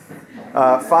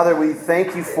Father, we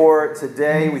thank you for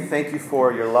today. We thank you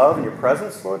for your love and your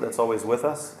presence, Lord, that's always with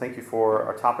us. Thank you for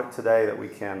our topic today, that we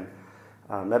can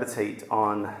meditate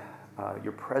on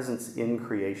your presence in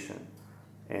creation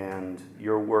and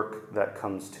your work that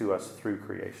comes to us through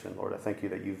creation. Lord, I thank you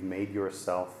that you've made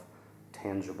yourself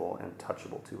tangible and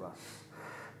touchable to us.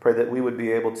 Pray that we would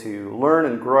be able to learn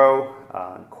and grow,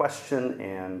 and question,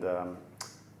 and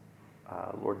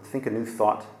Lord, think a new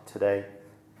thought today.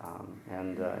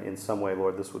 And in some way,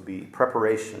 Lord, this would be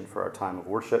preparation for our time of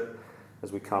worship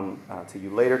as we come to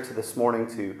you later this morning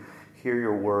to hear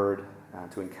your word,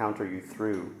 to encounter you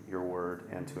through your word,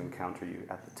 and to encounter you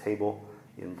at the table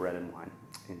in bread and wine.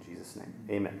 In Jesus' name,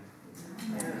 amen.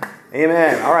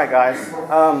 Amen. All right, guys.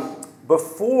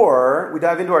 Before we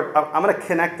dive into I'm going to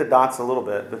connect the dots a little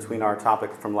bit between our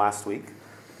topic from last week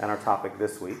and our topic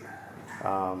this week,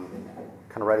 kind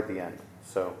of right at the end.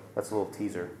 So that's a little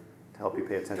teaser to help you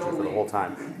pay attention for the whole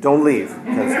time. Don't leave,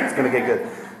 because it's going to get good.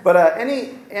 But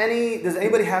does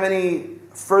anybody have any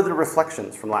further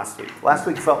reflections from last week? Last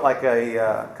week felt like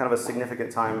a kind of a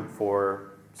significant time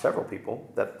for several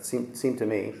people. That seemed to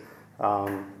me.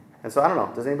 And so I don't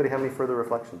know. Does anybody have any further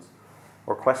reflections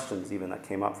or questions even that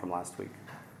came up from last week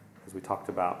as we talked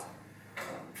about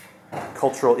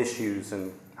cultural issues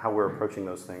and how we're approaching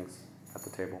those things at the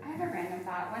table? I have a random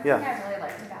thought. One thing I really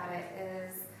liked about it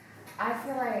is I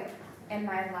feel like in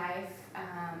my life,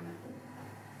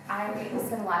 I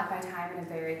spend a lot of my time in a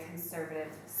very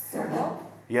conservative circle.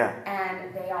 Yeah.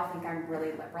 And they all think I'm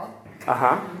really liberal.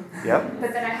 Yep.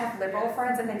 But then I have liberal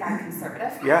friends and think I'm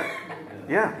conservative. Yeah.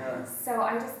 Yeah. So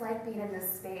I just like being in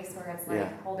this space where it's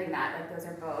like holding that, like those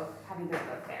are both, having them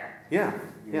both there. Yeah.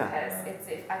 Yeah. Because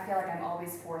I feel like I'm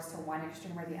always forced to one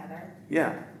extreme or the other.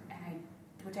 Yeah. And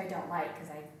which I don't like,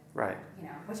 because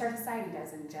which our society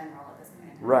does in general at this point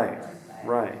in time. Right. Really,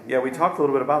 Right. Yeah, we talked a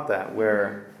little bit about that,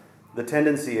 where the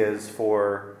tendency is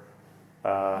for you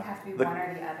have to be one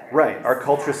or the other. Right. Our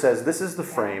culture says this is the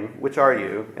frame. Which are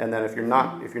you? And then if you're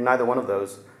neither one of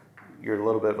those, you're a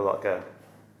little bit like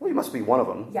you must be one of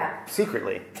them. Yeah.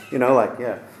 Secretly,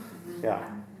 yeah.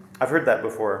 I've heard that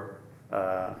before.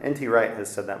 N.T. Wright has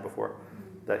said that before,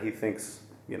 that he thinks,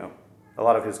 a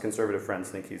lot of his conservative friends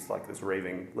think he's like this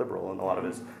raving liberal, and a lot of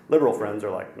his liberal friends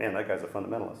are like, man, that guy's a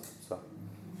fundamentalist. So.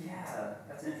 Yeah,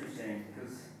 that's interesting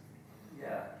because.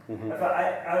 Yeah, Mm-hmm.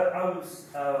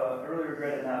 I really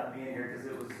regretted not being here because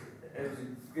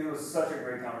it was such a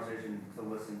great conversation to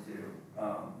listen to.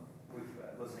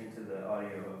 Listening to the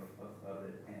audio of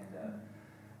it, and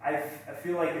I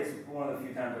feel like it's one of the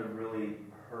few times I've really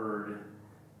heard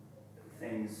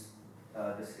things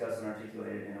discussed and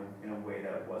articulated in a way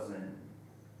that wasn't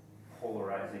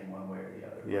polarizing one way or the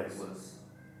other. Yes. It was.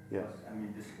 Yes. I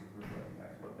mean, just reflecting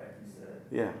back to what Becky said.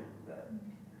 Yeah. That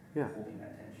holding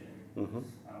that tension. Mm-hmm.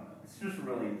 I don't know. It's just a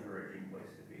really encouraging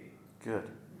place to be. Good.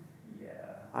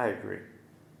 Yeah. I agree.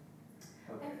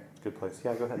 Okay. Good place.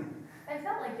 Yeah, go ahead. I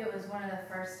felt like it was one of the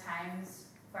first times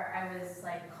where I was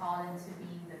called into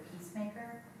being the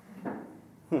peacemaker.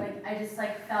 Like I just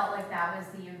felt like that was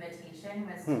the invitation,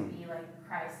 was to be like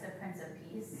Christ, the Prince of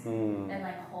Peace, and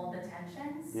hold the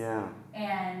tensions. Yeah.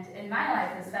 And in my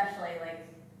life especially,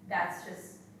 that's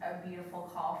just a beautiful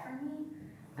call for me.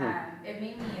 It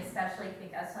made me especially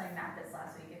think, I was telling Matt this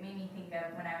last week, it made me think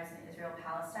of when I was in Israel,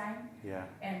 Palestine. Yeah.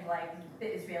 And the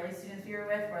Israeli students we were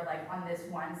with were on this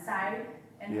one side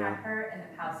and had hurt, and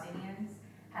the Palestinians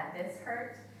had this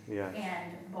hurt. Yeah.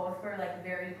 And both were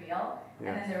very real. Yes.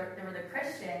 And then there were the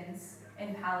Christians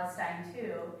in Palestine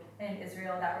too, and in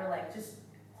Israel, that were just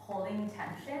holding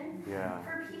tension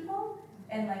for people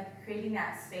and creating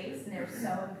that space, and they're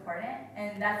so important.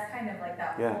 And that's kind of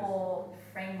that whole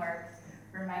framework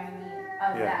reminded me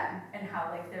of them and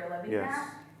how they're living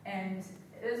that. And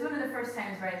it was one of the first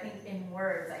times where I think in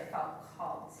words I felt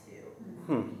called to be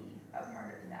a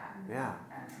part of that. Yeah.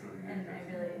 And I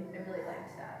really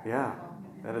liked that. Yeah.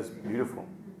 That is beautiful,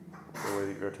 the way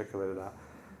that you articulated that.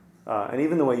 And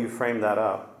even the way you frame that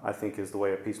up, I think, is the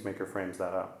way a peacemaker frames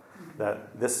that up.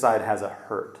 That this side has a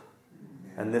hurt,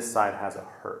 and this side has a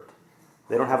hurt.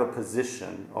 They don't have a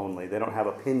position only. They don't have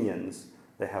opinions.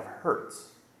 They have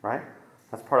hurts, right?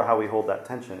 That's part of how we hold that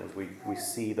tension, is we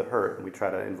see the hurt, and we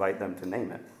try to invite them to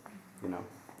name it, and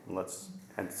let's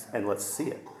see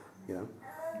it,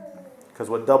 Because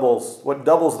what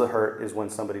doubles the hurt is when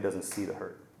somebody doesn't see the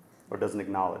hurt, or doesn't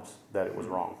acknowledge that it was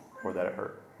wrong or that it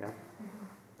hurt. Yeah?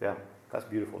 Yeah. That's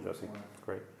beautiful, Josie. It's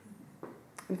great.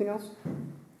 Anything else?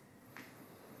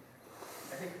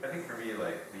 I think for me, it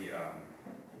was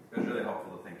really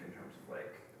helpful to think in terms of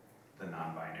the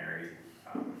non-binary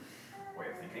way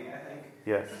of thinking. I think.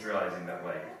 Yes. Just realizing that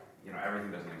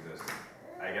everything doesn't exist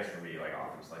I guess for me, like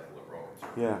often it's like a liberal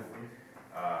conservative.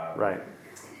 Yeah. Right.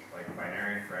 Like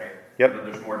binary, right? Yep. But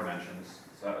there's more dimensions,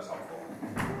 so that was helpful.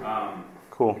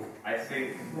 Cool. I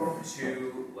think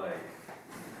too, like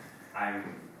I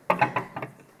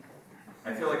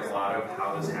feel like a lot of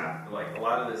how this happened, like a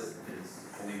lot of this is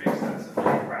only makes sense in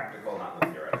like practical, not the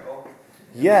theoretical.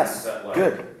 Yes. That, like,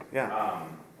 good. Yeah.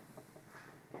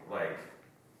 Like,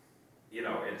 you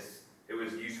know, it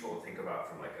was useful to think about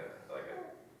from like a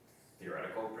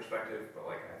theoretical perspective, but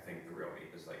like I think the real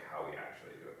meat is like how we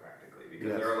actually do it practically,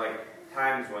 because there are like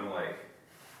times when like,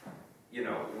 you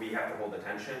know, we have to hold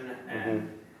attention and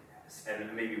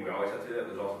maybe we always have to do that.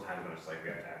 There's also times when it's like we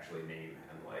have to actually name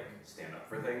and like stand up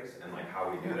for things, and like how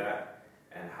we do that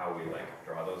and how we like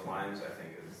draw those lines, I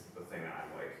think is the thing that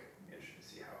I'm like interested to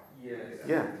see how.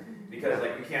 Yeah. Because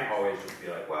like we can't always just be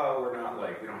like, well, we're not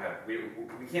like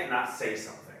we can't not say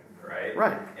something, right?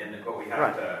 Right. But we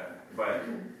have to. But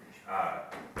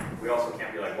we also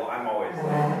can't be like, well, I'm always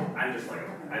like, I'm just like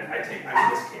I'm this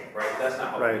camp, right? That's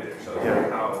not how we do it. So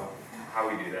how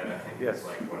we do that, I think is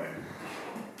like what I'm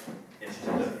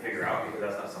interested to figure out, because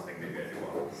that's not something maybe I do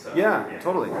well. So, yeah,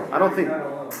 totally. I don't think.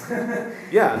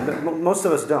 Most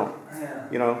of us don't.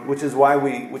 You know, which is why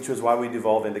we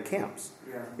devolve into camps.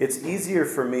 Yeah. It's easier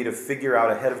for me to figure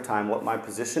out ahead of time what my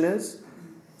position is,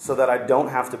 so that I don't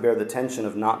have to bear the tension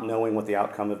of not knowing what the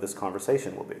outcome of this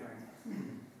conversation will be.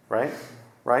 Right?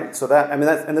 Right? So and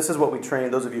this is what we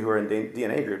train, those of you who are in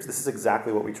DNA groups, this is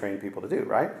exactly what we train people to do,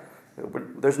 right?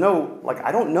 There's no, like,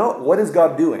 I don't know, what is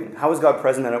God doing? How is God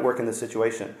present and at work in this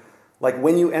situation? Like,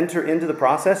 when you enter into the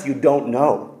process, you don't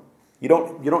know. You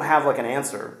don't have, like, an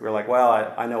answer. You're like,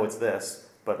 well, I know it's this,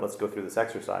 but let's go through this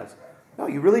exercise. No,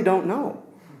 you really don't know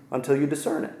until you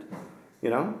discern it, you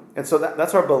know? And so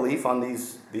that's our belief on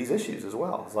these issues as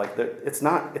well. It's like, it's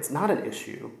not an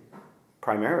issue,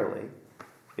 primarily.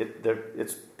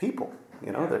 It's people,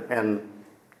 you know, and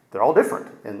they're all different,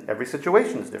 and every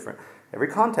situation is different. Every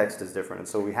context is different, and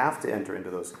so we have to enter into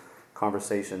those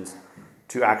conversations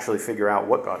to actually figure out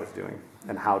what God is doing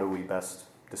and how do we best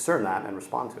discern that and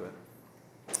respond to it.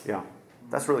 Yeah,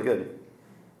 that's really good.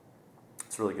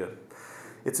 It's really good.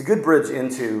 It's a good bridge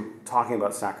into talking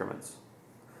about sacraments,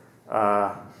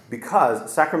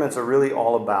 because sacraments are really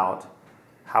all about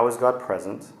how is God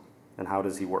present and how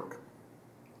does he work.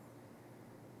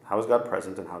 How is God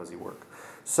present and how does he work?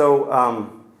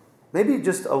 So maybe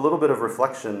just a little bit of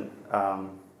reflection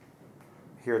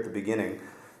here at the beginning.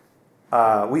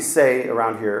 We say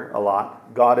around here a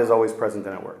lot, God is always present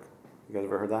and at work. You guys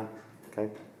ever heard that? Okay,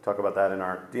 talk about that in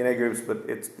our DNA groups, but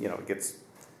it gets,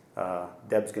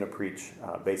 Deb's going to preach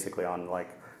basically on like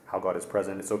how God is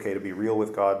present. It's okay to be real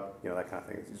with God, that kind of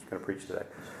thing. He's going to preach today.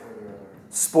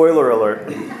 Spoiler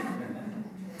alert.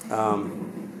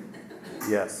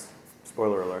 Yes.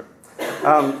 Spoiler alert.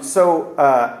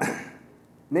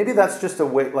 Maybe that's just a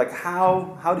way, like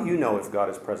how do you know if God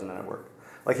is present and at work?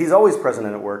 Like he's always present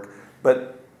and at work,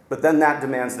 but then that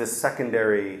demands this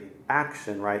secondary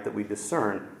action, right, that we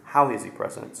discern. How is he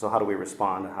present? So how do we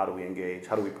respond? How do we engage?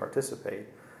 How do we participate?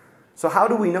 So how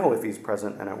do we know if he's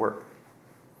present and at work?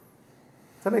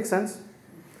 Does that make sense?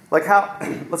 Like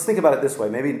let's think about it this way.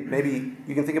 Maybe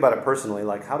you can think about it personally.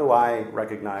 Like how do I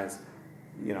recognize,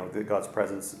 that God's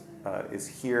presence is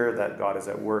here, that God is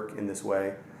at work in this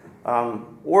way?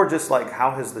 Or just like,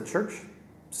 how has the church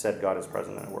said God is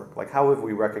present and at work? Like, how have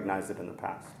we recognized it in the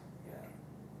past? Yeah.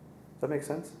 Does that make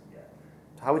sense? Yeah.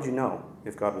 How would you know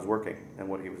if God was working and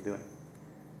what he was doing?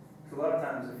 So a lot of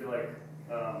times I feel like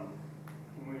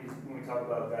when we talk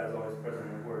about God is always present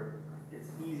at work, it's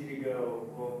easy to go,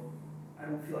 well, I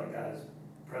don't feel like God is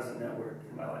present at work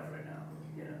in my life right now.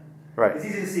 Right. It's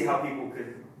easy to see how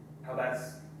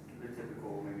that's the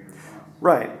typical maybe response.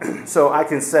 Right. So I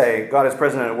can say God is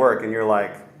present at work, and you're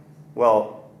like,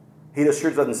 well, he just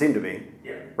sure doesn't seem to be.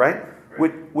 Yeah. Right?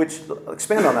 Which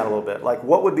expand on that a little bit. Like,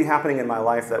 what would be happening in my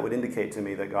life that would indicate to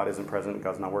me that God isn't present and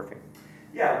God's not working?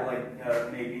 Yeah, well,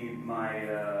 like maybe maybe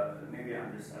I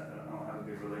don't have a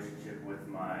good relationship with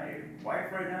my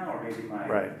wife right now, or maybe my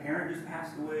parent just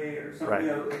passed away, or something,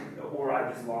 or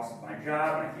I just lost my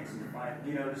job and I can't seem to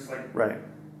find, just like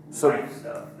life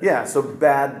stuff. Yeah, so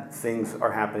bad things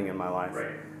are happening in my life.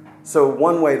 Right. So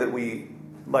one way that we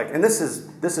and this is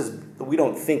we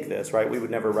don't think this, right? We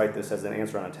would never write this as an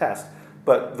answer on a test,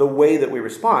 but the way that we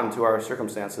respond to our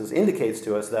circumstances indicates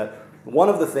to us that one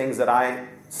of the things that I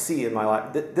see in my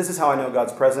life, this is how I know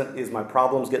God's present, is my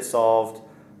problems get solved,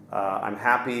 I'm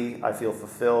happy, I feel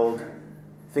fulfilled,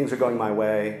 things are going my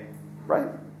way, right?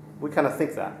 We kind of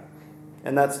think that.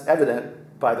 And that's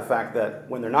evident by the fact that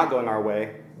when they're not going our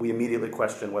way, we immediately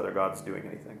question whether God's doing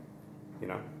anything,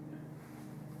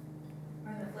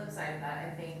 Or side of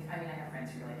that, I have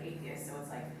friends who are like atheists, so it's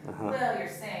like, well, you're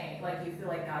saying, like, you feel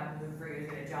like God moved for you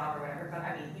to get a job or whatever, but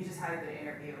you just had a good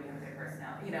interview and you have a good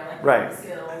personality, like the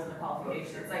skills and the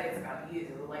qualifications, like, it's about you,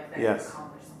 like, that you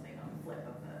accomplish something on the flip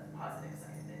of the positive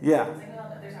side of it. Yeah. It's like,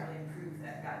 well, there's not really proof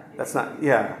that God did That's it. not,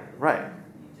 yeah, right.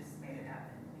 You just made it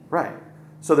happen. Right.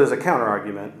 So there's a counter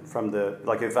argument from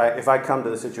like if I come to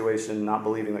the situation not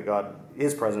believing that God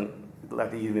is present,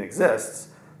 that he even exists,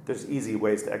 there's easy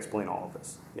ways to explain all of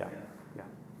this. Yeah.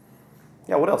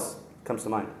 What else comes to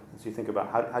mind as you think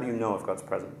about how do you know if God's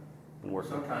present and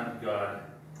working? Sometimes God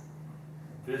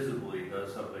visibly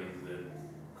does something that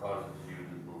causes you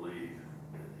to believe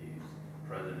that he's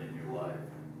present in your life.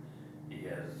 He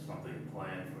has something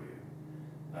planned for you.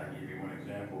 I'll give you one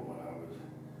example.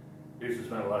 I used to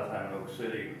spend a lot of time in Oak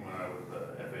City when I was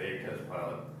a FAA test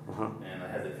pilot, and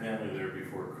I had the family there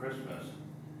before Christmas,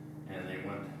 and they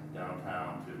went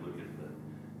downtown to look at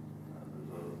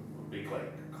there's a big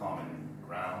common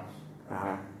grounds,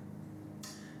 and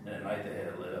at night they had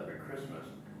it lit up at Christmas,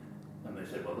 and they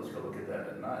said, well, let's go look at that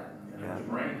at night, and it was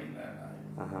raining that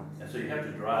night, and so you have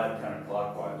to drive kind of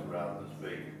clockwise around this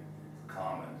big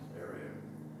commons area,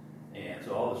 and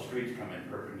so all the streets come in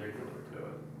perpendicular to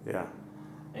it. Yeah.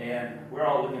 And we're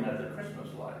all looking at the Christmas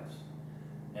lights,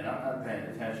 and I'm not paying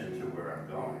attention to where I'm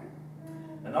going.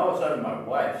 And all of a sudden, my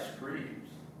wife screams.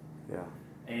 Yeah.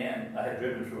 And I had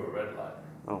driven through a red light.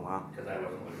 Oh, wow. Because I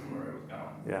wasn't looking where I was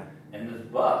going. Yeah. And this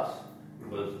bus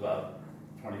was about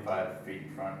 25 feet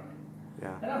in front of me.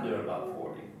 Yeah. And I'm doing about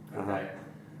 40. Okay.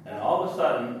 And all of a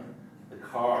sudden, the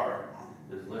car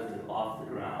is lifted off the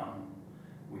ground.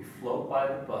 We float by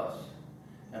the bus,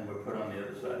 and we're put on the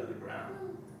other side of the ground.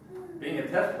 Being a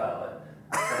test pilot,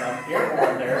 when I'm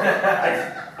airborne there,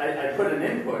 I put an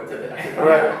input to the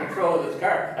control of this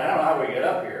car. I don't know how we get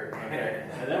up here. Okay,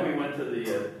 and then we went to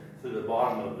the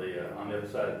bottom of on the other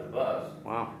side of the bus.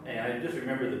 Wow. And I just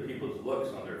remember the people's looks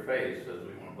on their face as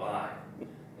we went by.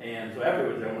 And so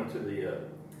afterwards, I went to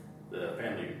the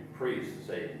family priest to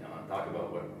say, talk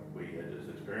about what we had just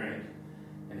experienced.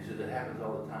 And he said, that happens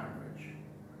all the time, Rich.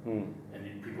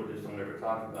 And people just don't ever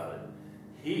talk about it.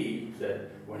 He said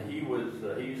when he used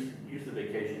to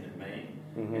vacation in Maine,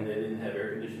 and they didn't have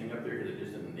air conditioning up there because they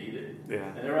just didn't need it. Yeah.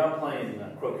 And they're out playing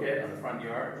croquet on the front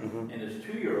yard, and his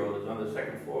 2-year-old is on the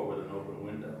second floor with an open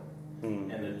window. And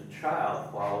the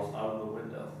child falls out of the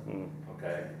window.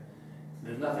 Okay?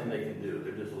 There's nothing they can do.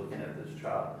 They're just looking at this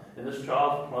child. And this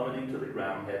child's plummeting to the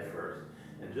ground head first.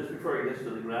 And just before he gets to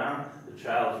the ground, the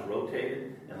child's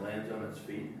rotated and lands on its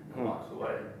feet and walks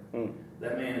away.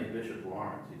 That man is Bishop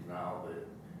Lawrence. He's now the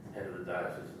head of the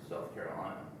Diocese of South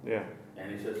Carolina. Yeah. And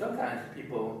he said sometimes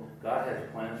God has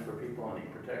plans for people and he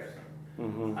protects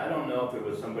them. I don't know if it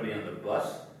was somebody on the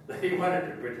bus that he wanted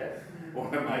to protect,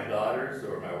 one of my daughters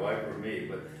or my wife or me,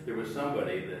 but there was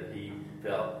somebody that he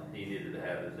felt he needed to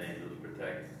have his angels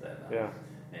protect that night. Yeah.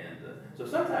 And so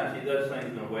sometimes he does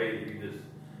things in a way that you just,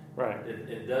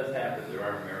 it does happen. There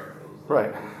are miracles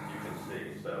that you can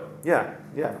see. So yeah,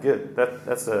 good.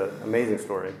 That's an amazing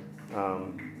story.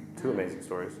 Two amazing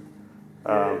stories.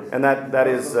 And that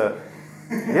is,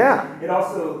 yeah. It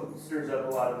also stirs up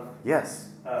a lot of Yes.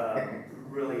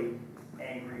 really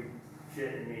angry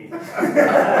shit in me.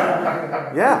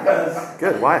 Yeah.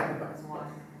 Good. Why?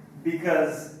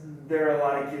 Because there are a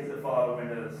lot of kids that fall out of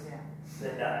windows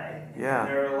that die. Yeah.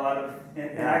 There are a lot of,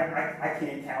 and I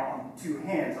can't count on two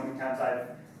hands how many times I've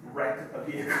wrecked a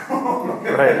vehicle.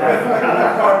 Right. The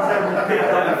car's never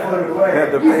picked up and floated away. You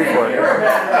had to pay for it.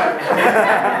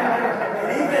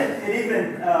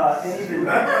 And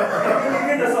you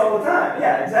hear this all the time.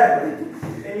 Yeah, exactly.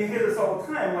 And you hear this all the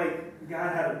time, like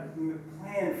God had a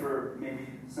plan for maybe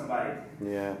somebody.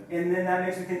 Yeah. And then that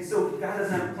makes me think, so God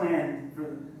doesn't have a plan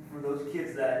for those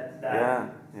kids that Yeah.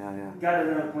 God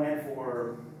doesn't have a plan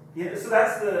for. So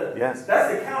that's the that's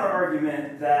the counter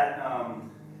argument that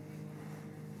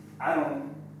I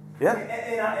don't. Yeah.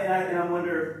 And I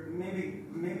wonder maybe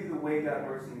the way God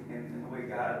works and the way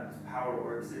God's power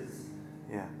works is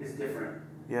different.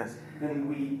 Yes. Than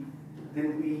we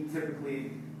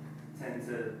typically tend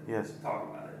to talk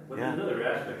about it. But there's another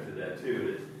aspect to that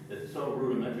too. It's so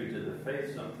rudimentary to the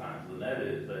faith sometimes, and that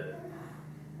is that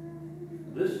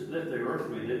the earth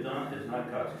we lived on is not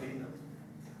God's kingdom.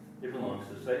 It belongs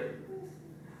to Satan.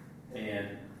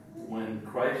 And when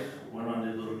Christ went on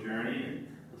his little journey, and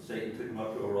Satan took him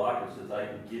up to a rock and says, "I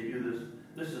can give you this.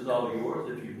 This is all yours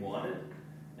if you want it."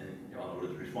 And you all know what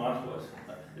his response was.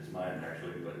 It's mine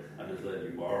actually, but I'm just letting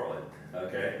you borrow it.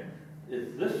 Okay?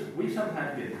 We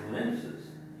sometimes get glimpses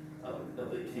of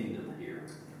the kingdom here.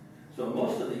 So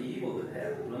most of the evil that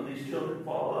happens when these children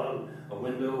fall out of a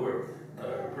window or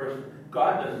a person,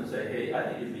 God doesn't say, hey, I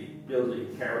think it'd be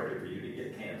building character for you to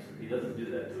get cancer. He doesn't do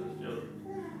that to his children.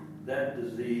 That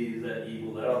disease, that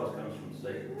evil, that always comes from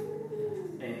Satan.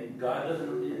 And God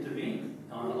doesn't intervene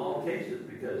on all cases,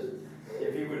 because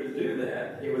if he were to do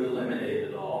that, he would eliminate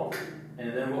it all,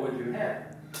 and then what would you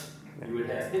have? You would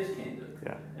have his kingdom.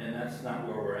 Yeah. And that's not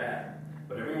where we're at.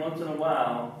 But every once in a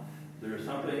while, there's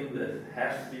something that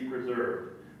has to be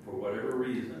preserved for whatever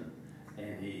reason,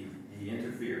 and he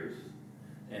interferes.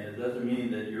 And it doesn't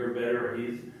mean that you're better or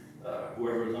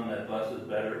whoever's on that bus is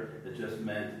better. It just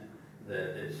meant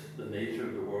that it's the nature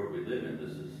of the world we live in.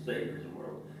 This is Satan's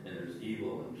world, and there's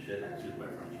evil and shit. Excuse my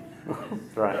French.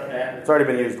 That's right. It's already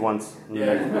been used once in the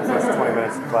first 20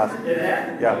 minutes of class. It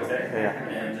happened? Yeah. Okay. Yeah.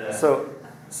 And,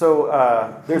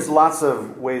 So there's lots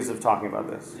of ways of talking about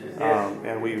this,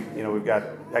 and we've got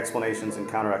explanations and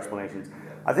counter explanations.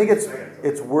 I think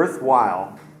it's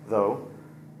worthwhile, though,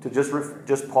 to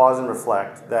just pause and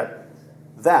reflect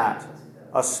that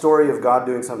a story of God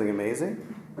doing something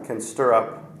amazing can stir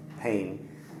up pain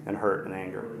and hurt and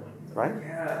anger, right?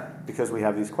 Yeah. Because we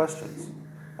have these questions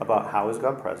about how is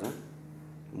God present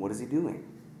and what is he doing,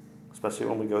 especially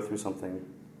when we go through something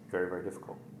very, very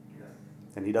difficult.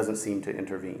 And he doesn't seem to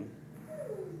intervene.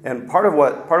 And part of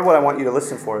what I want you to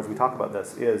listen for as we talk about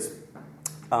this is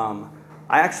I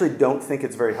actually don't think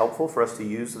it's very helpful for us to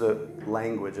use the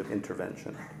language of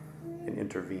intervention and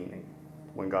intervening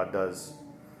when God does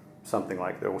something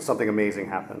like that, or something amazing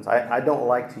happens. I don't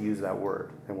like to use that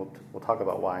word, and we'll talk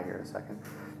about why here in a second.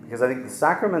 Because I think the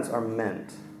sacraments are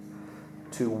meant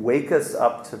to wake us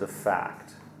up to the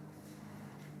fact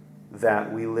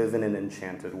that we live in an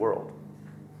enchanted world,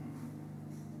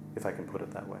 if I can put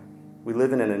it that way. We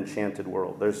live in an enchanted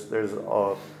world. There's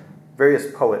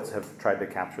various poets have tried to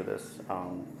capture this.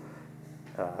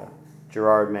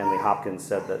 Gerard Manley Hopkins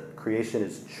said that creation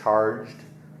is charged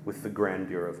with the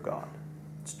grandeur of God.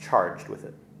 It's charged with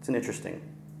it. It's an interesting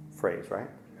phrase, right?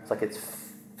 It's like it's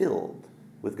filled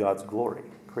with God's glory.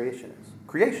 Creation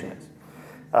is.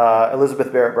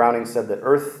 Elizabeth Barrett Browning said that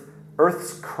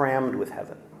Earth's crammed with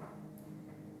heaven.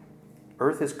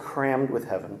 Earth is crammed with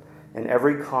heaven, and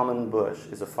every common bush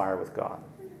is afire with God.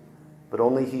 But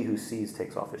only he who sees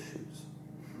takes off his shoes.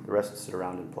 The rest sit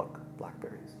around and pluck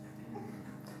blackberries.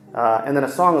 And then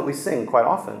a song that we sing quite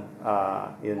often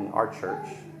in our church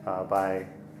by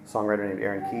a songwriter named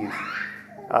Aaron Keyes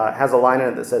has a line in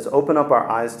it that says, "Open up our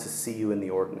eyes to see you in the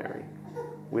ordinary.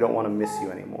 We don't want to miss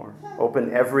you anymore.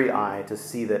 Open every eye to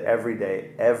see that every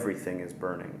day everything is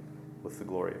burning with the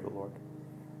glory of the Lord."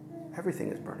 Everything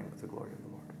is burning with the glory of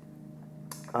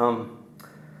the Lord.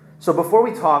 So before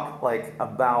we talk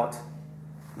about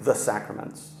the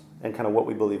sacraments and kind of what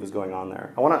we believe is going on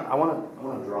there, I want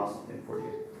to draw something for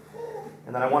you,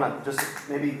 and then I want to just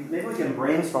maybe we can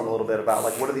brainstorm a little bit about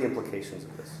what are the implications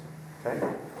of this. Okay,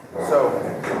 so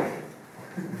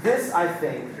this I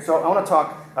think. So I want to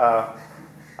talk.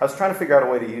 I was trying to figure out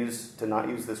a way to not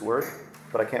use this word,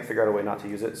 but I can't figure out a way not to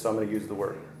use it, so I'm going to use the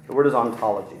word. The word is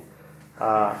ontology.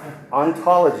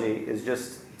 Ontology is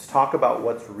just to talk about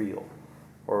what's real,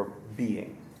 or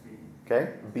being.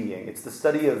 Okay? Being. It's the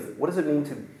study of what does it mean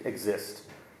to exist,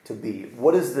 to be.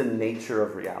 What is the nature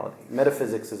of reality?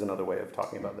 Metaphysics is another way of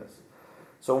talking about this.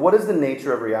 So what is the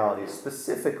nature of reality?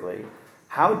 Specifically,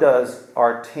 how does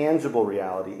our tangible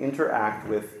reality interact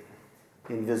with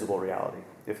invisible reality,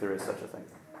 if there is such a thing?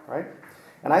 Right?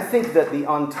 And I think that the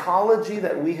ontology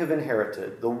that we have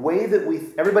inherited, the way that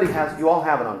you all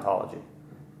have an ontology.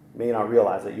 You may not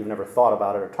realize it, you've never thought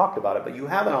about it or talked about it, but you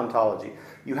have an ontology.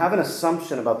 You have an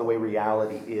assumption about the way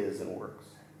reality is and works.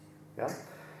 Yeah?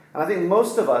 And I think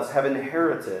most of us have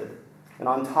inherited an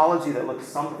ontology that looks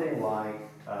something like,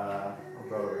 I'll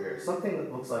go over here, something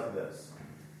that looks like this.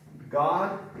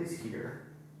 God is here.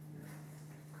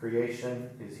 Creation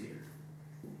is here.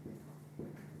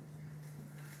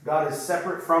 God is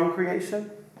separate from creation.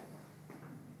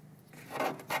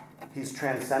 He's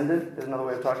transcendent, is another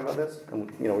way of talking about this.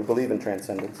 And, we believe in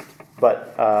transcendence.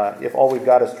 But if all we've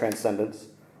got is transcendence,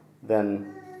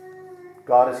 then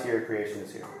God is here, creation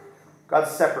is here.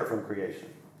 God's separate from creation.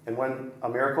 And when a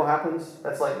miracle happens,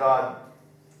 that's like God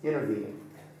intervening,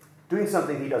 doing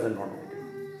something he doesn't normally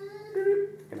do.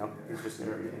 He's just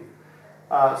intervening.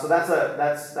 So that's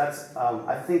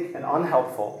I think, an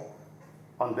unhelpful,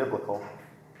 unbiblical,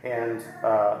 and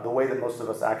the way that most of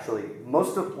us actually,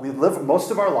 we live most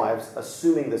of our lives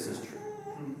assuming this is true.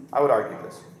 I would argue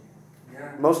this.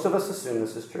 Yeah. Most of us assume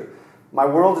this is true. My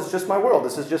world is just my world.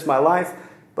 This is just my life.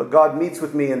 But God meets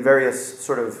with me in various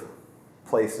sort of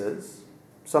places,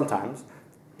 sometimes,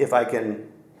 if I can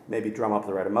maybe drum up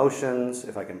the right emotions,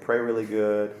 if I can pray really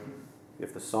good,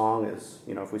 if the song is,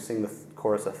 if we sing the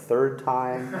chorus a third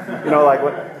time,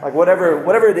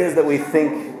 whatever it is that we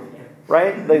think,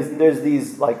 right? There's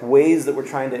these like ways that we're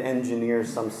trying to engineer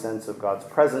some sense of God's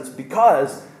presence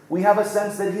because we have a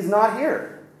sense that he's not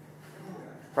here,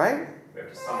 right?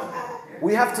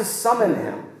 We have to summon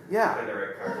him. Yeah. Play the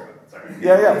right card. Sorry.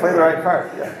 Yeah, play the right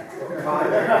card. Yeah.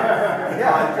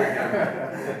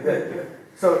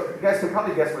 So you guys can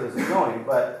probably guess where this is going,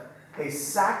 but a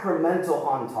sacramental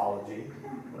ontology,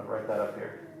 I'm going to write that up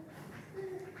here.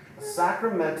 A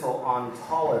sacramental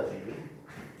ontology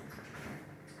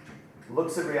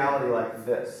looks at reality like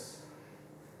this.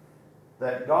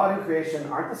 That God and creation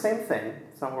aren't the same thing.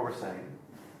 That's not what we're saying.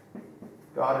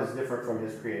 God is different from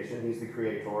his creation. He's the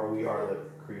creator. We are the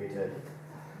created.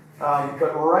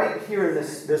 But right here in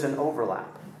this, there's an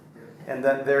overlap. And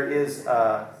that there is,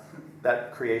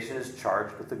 that creation is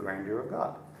charged with the grandeur of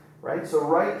God. Right? So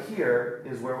right here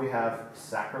is where we have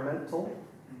sacramental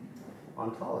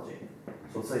ontology.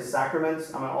 So let's say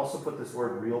sacraments. I'm going to also put this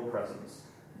word real presence.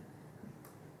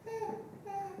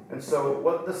 And so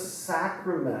what the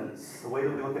sacraments, the way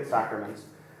that we look at sacraments,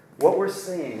 what we're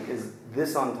saying is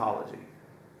this ontology.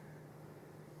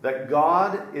 That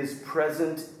God is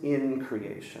present in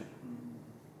creation.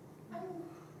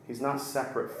 He's not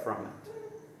separate from it.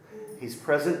 He's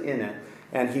present in it,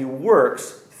 and he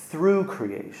works through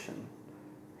creation.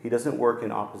 He doesn't work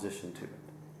in opposition to it.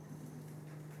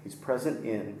 He's present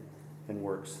in and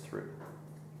works through.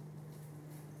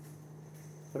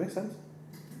 Does that make sense?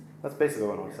 That's basically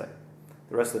what I want to say.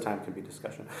 The rest of the time can be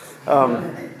discussion.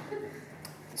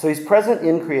 So he's present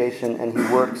in creation, and he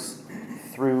works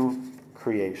through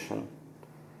creation.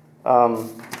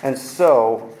 And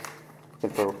so, I can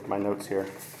throw my notes here.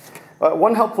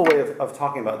 One helpful way of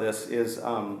talking about this is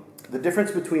the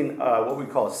difference between what we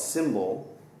call a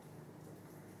symbol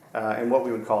and what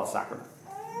we would call a sacrament.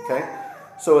 Okay?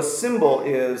 So a symbol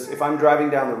is if I'm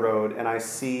driving down the road and I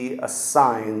see a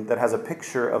sign that has a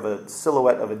picture of a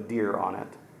silhouette of a deer on it,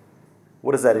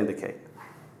 what does that indicate?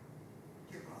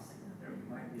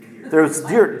 There's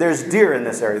deer in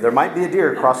this area. There might be a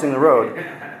deer crossing the road.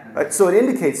 Right? So it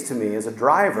indicates to me as a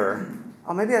driver,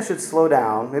 maybe I should slow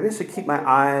down. Maybe I should keep my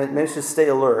eye, maybe I should stay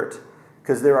alert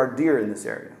because there are deer in this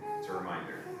area. It's a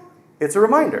reminder. It's a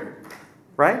reminder,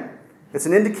 right? It's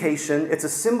an indication. It's a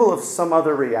symbol of some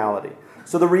other reality.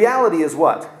 So the reality is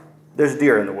what? There's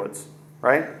deer in the woods,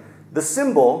 right? The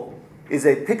symbol is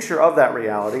a picture of that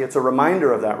reality. It's a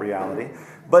reminder of that reality.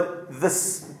 But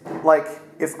this, like,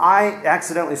 if I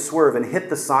accidentally swerve and hit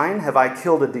the sign, have I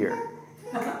killed a deer?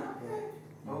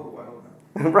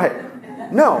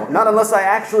 Right. No, not unless I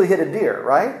actually hit a deer,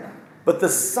 right? But the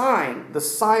sign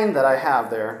that I have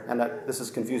there, and this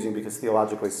is confusing because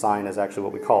theologically sign is actually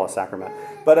what we call a sacrament.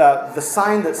 But the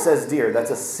sign that says deer,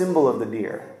 that's a symbol of the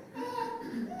deer,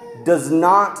 does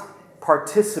not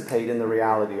participate in the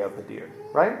reality of the deer,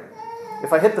 right?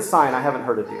 If I hit the sign, I haven't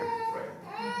hurt a deer.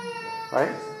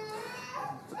 Right?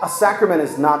 A sacrament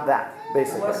is not that,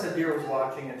 basically. Unless the deer was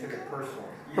watching and took it personally.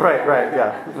 Right,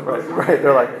 yeah. Right.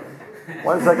 They're like,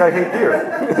 why does that guy hate deer?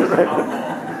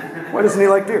 Right? Why doesn't he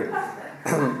like deer?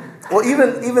 Well,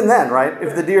 even then, right?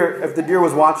 If the deer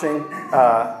was watching,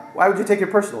 why would you take it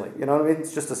personally? You know what I mean?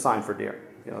 It's just a sign for deer,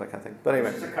 that kind of thing. But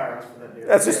anyway, it's just a kairos for that deer.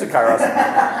 That's just a kairos.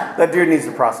 That deer needs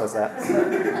to process that.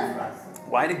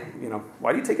 Why do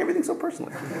you take everything so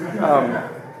personally?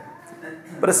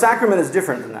 But a sacrament is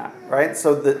different than that, right?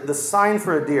 So the sign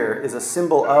for a deer is a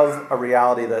symbol of a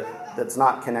reality that's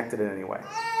not connected in any way.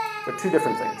 They're two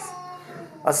different things.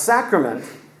 A sacrament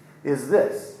is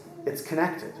this. It's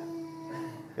connected.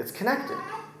 It's connected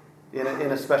in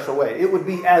a special way. It would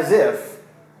be as if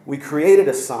we created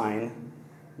a sign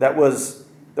that was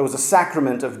a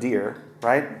sacrament of deer,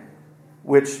 right?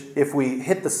 Which, if we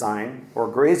hit the sign or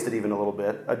grazed it even a little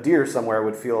bit, a deer somewhere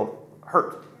would feel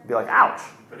hurt. It'd be like, ouch.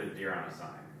 Put a deer on a sign.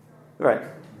 Right.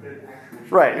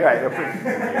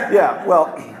 Yeah,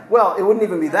 well, it wouldn't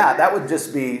even be that. That would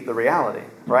just be the reality,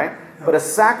 right? But a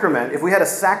sacrament, if we had a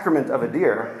sacrament of a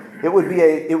deer, it would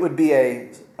be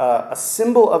a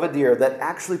symbol of a deer that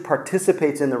actually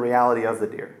participates in the reality of the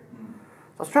deer.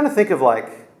 So I was trying to think of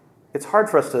it's hard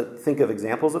for us to think of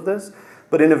examples of this,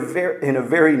 but in a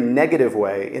very negative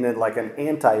way, in an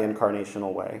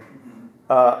anti-incarnational way,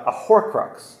 a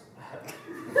Horcrux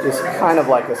is kind of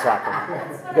like a sacrament.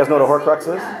 You guys know what a Horcrux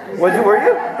is? Were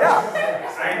you? Yeah.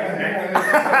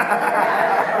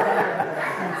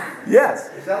 Yes.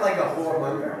 Is that like a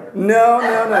hormone? No.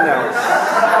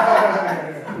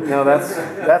 No,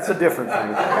 that's a different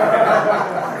thing.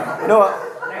 No.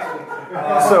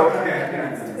 So,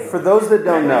 for those that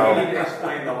don't know,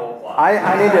 Explain the whole plot. lot.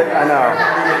 I need to, I know.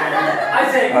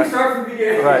 I say, you start from the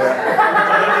beginning. Right.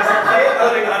 Just play it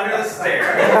living under the stairs.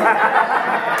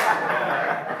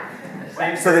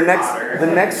 So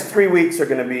the next 3 weeks are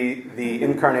going to be the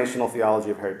incarnational theology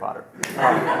of Harry Potter.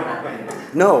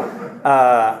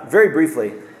 Very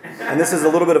briefly, and this is a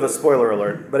little bit of a spoiler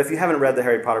alert, but if you haven't read the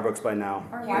Harry Potter books by now,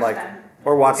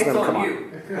 or watch them, come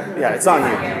on. Yeah, it's on you.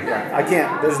 Yeah, I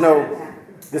can't. There's no.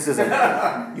 This isn't.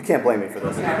 You can't blame me for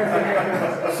this.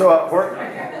 So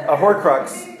a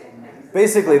Horcrux.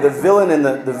 Basically, the villain in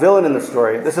the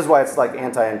story. This is why it's like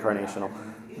anti-incarnational.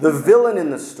 The villain in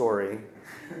the story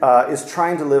is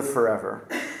trying to live forever,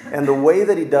 and the way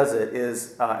that he does it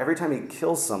is every time he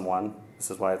kills someone. This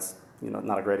is why it's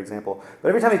not a great example, but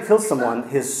every time he kills someone,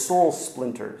 his soul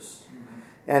splinters,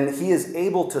 and he is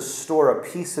able to store a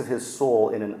piece of his soul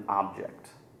in an object.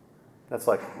 That's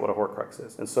like what a Horcrux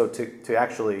is. And so to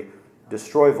actually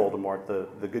destroy Voldemort,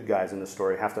 the good guys in the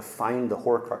story have to find the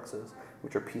Horcruxes,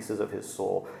 which are pieces of his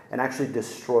soul, and actually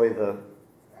destroy the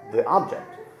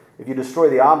object. If you destroy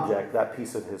the object, that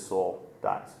piece of his soul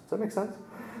dies. Does that make sense?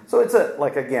 So it's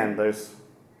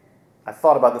I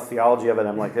thought about the theology of it, and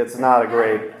I'm like, it's not a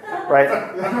great, right?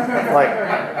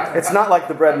 Like, it's not like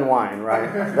the bread and wine,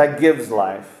 right? That gives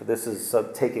life. This is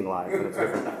taking life, and it's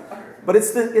different. But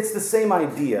it's the same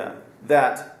idea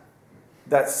that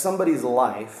somebody's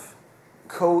life,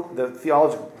 the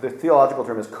theological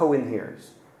term is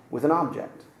co-inheres with an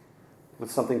object,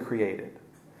 with something created.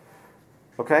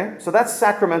 Okay? So that's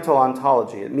sacramental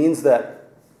ontology. It means that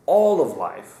all of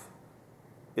life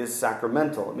is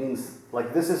sacramental. It means,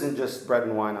 like, this isn't just bread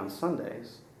and wine on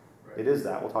Sundays. Right. It is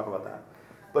that. We'll talk about that.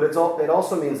 But it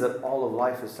also means that all of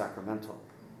life is sacramental.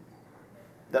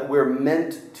 That we're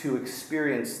meant to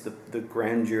experience the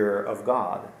grandeur of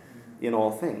God in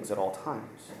all things at all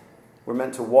times. We're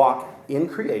meant to walk in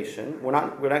creation. We're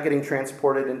not getting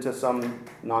transported into some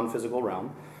non-physical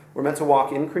realm. We're meant to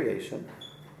walk in creation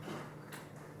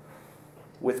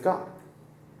with God.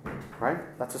 Right?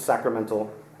 That's a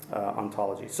sacramental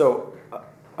ontology. So,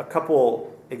 a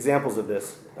couple examples of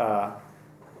this. The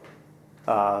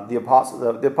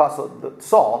apostle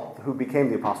Saul, who became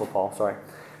the Apostle Paul,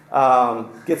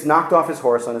 gets knocked off his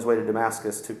horse on his way to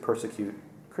Damascus to persecute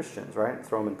Christians, right?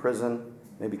 Throw him in prison,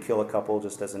 maybe kill a couple,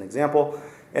 just as an example.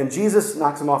 And Jesus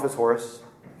knocks him off his horse.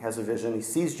 He has a vision. He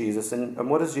sees Jesus, and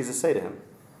what does Jesus say to him?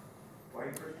 Why are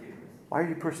you persecuting me? Why are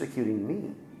you persecuting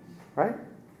me? Right?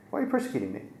 Why are you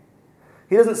persecuting me?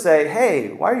 He doesn't say,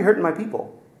 hey, why are you hurting my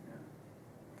people?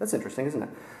 That's interesting, isn't it?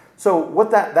 So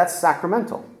that's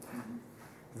sacramental.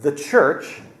 The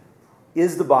church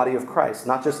is the body of Christ,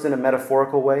 not just in a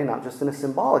metaphorical way, not just in a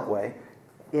symbolic way,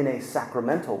 in a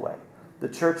sacramental way. The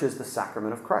church is the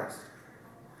sacrament of Christ.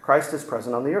 Christ is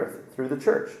present on the earth through the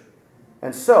church.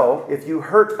 And so, if you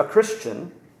hurt a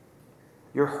Christian,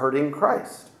 you're hurting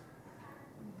Christ.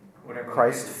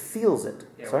 Christ feels it.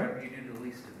 Yeah, Sorry? whatever you do to the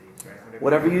least of these, right?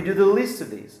 Whatever you do to the least of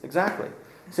these. Exactly.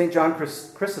 St. John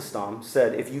Chrysostom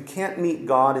said, if you can't meet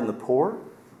God in the poor,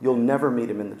 you'll never meet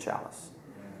him in the chalice.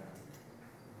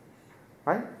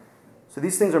 Right? So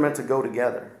these things are meant to go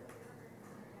together.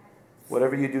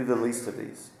 Whatever you do to the least of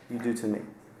these, you do to me.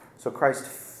 So Christ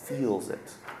feels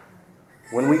it.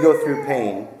 When we go through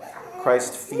pain,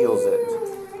 Christ feels it.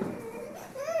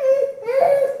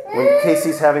 When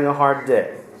Casey's having a hard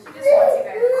day,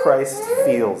 Christ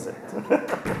feels it.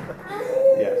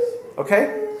 Yes.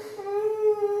 Okay?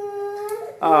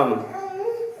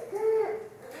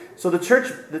 So the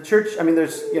church, I mean,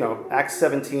 there's, Acts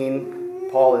 17,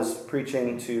 Paul is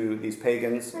preaching to these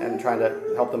pagans and trying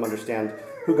to help them understand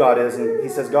who God is. And he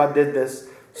says God did this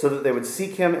so that they would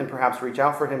seek him and perhaps reach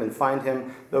out for him and find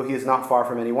him, though he is not far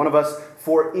from any one of us.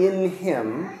 For in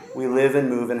him we live and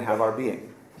move and have our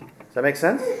being. Does that make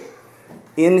sense?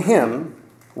 In him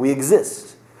we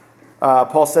exist.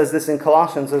 Paul says this in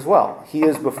Colossians as well. He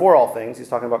is before all things. He's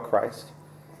talking about Christ.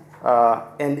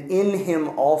 And in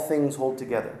him all things hold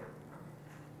together.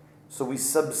 So we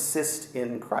subsist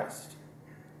in Christ.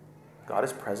 God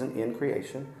is present in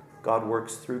creation. God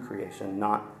works through creation,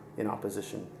 not in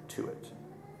opposition to it.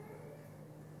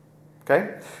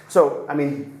 Okay? So, I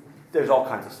mean, there's all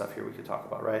kinds of stuff here we could talk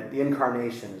about, right? The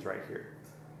incarnation is right here.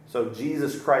 So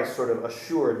Jesus Christ sort of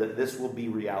assured that this will be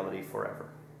reality forever.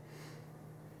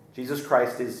 Jesus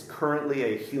Christ is currently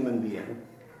a human being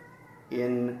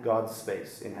in God's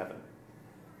space in heaven.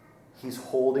 He's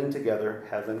holding together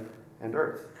heaven and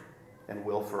earth and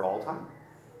will for all time,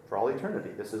 for all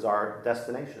eternity. This is our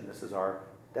destination. This is our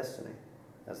destiny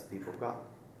as the people of God.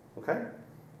 Okay?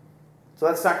 So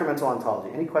that's sacramental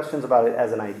ontology. Any questions about it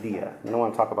as an idea? I don't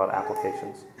want to talk about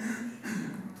applications.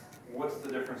 What's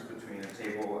the difference between a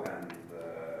table and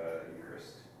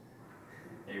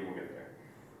Maybe we'll get there.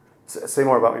 Say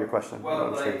more about your question.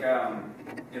 Well, like,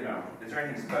 you know, is there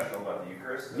anything special about the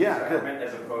Eucharist as Yeah, a sacrament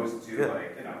as opposed to,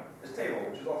 like, you know, this table,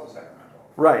 which is also sacramental?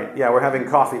 Right, yeah, we're having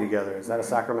coffee together. Is that a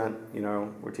sacrament? You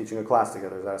know, we're teaching a class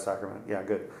together. Is that a sacrament? Yeah,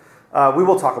 good. We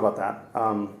will talk about that.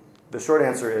 The short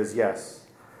answer is yes.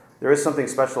 There is something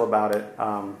special about it,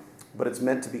 but it's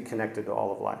meant to be connected to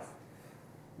all of life.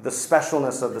 The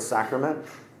specialness of the sacrament,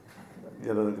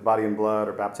 you know, the body and blood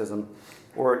or baptism,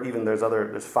 or even there's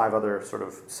 5 other sort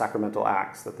of sacramental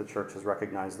acts that the church has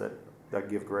recognized that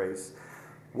give grace.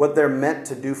 What they're meant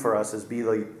to do for us is be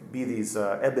these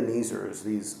Ebenezers,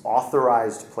 these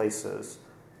authorized places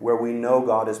where we know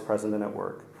God is present and at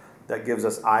work, that gives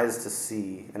us eyes to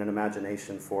see and an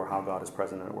imagination for how God is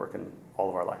present and at work in all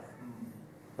of our life.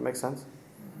 That makes sense?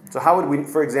 So how would we,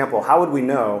 for example, how would we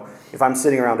know if I'm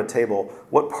sitting around a table,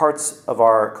 what parts of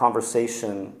our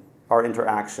conversation, our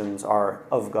interactions are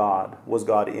of God, was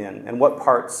God in? And what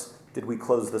parts did we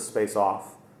close the space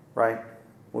off, right?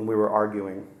 When we were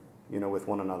arguing, you know, with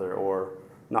one another or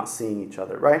not seeing each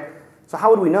other, right? So how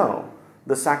would we know?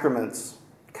 The sacraments,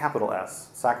 capital S,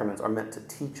 sacraments are meant to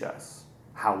teach us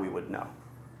how we would know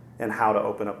and how to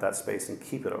open up that space and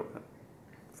keep it open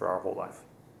for our whole life.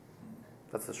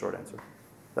 That's the short answer.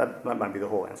 That might be the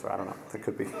whole answer. I don't know. It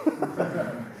could be.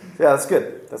 Yeah, that's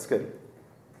good. That's good.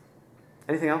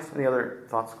 Anything else? Any other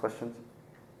thoughts, questions?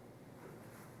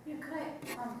 Yeah, could I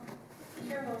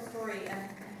share a little story and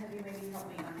have you maybe help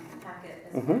me unpack it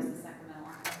as far as the sacramental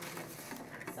ontology?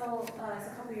 So it's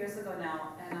a couple years ago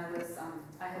now, and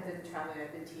I had been traveling.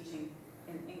 I've been teaching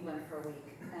in England for a week,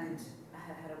 and I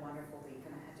had had a wonderful week,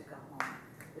 and I had to go home,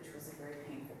 which was a very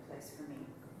painful place for me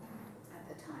at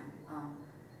the time.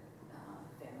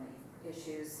 Family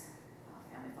issues,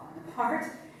 family falling apart,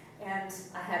 and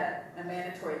I had a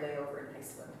mandatory layover in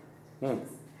Iceland, which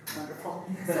was wonderful.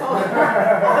 So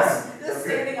I was just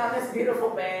standing on this beautiful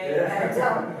bay, and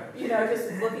you know,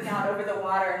 just looking out over the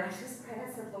water, and I just prayed. I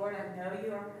said, Lord, I know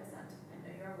you are present. I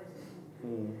know you are with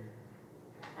me.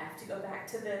 I have to go back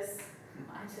to this.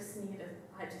 I just need to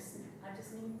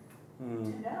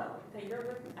know that you're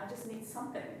with me. I just need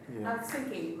something. I was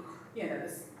thinking, you know,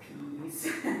 this peace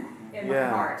in my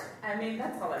heart. I mean,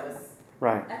 that's all I was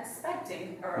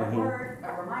expecting, or a word,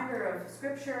 a reminder of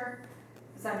Scripture,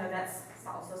 because I know that's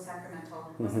also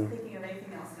sacramental. I wasn't thinking of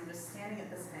anything else. I'm just standing at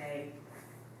this bay,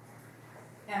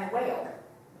 and a whale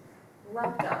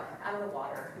leapt up out of the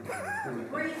water,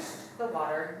 reached the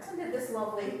water, and did this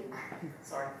lovely,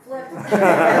 flip, and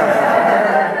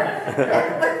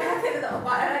went back into the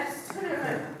water, and I just stood there and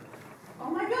went, oh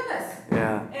my goodness.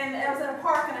 Yeah. And I was at a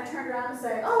park, and I turned around and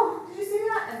said, oh, did you see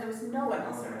that? And there was no one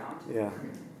else around. Yeah.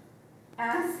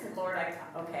 And I said, Lord,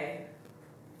 okay,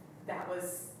 that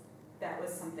was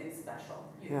something special.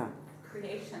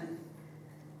 Creation,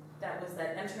 that was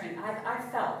that entering. I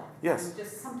felt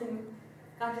just something.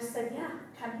 God just said, yeah,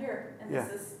 come here, and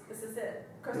this is it.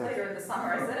 Of course, later in the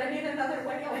summer, I said, I need another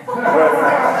whale. I said,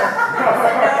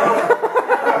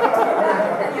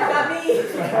 no, you got me.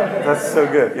 That's so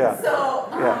good, yeah. So,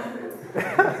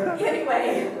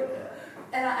 anyway,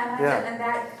 and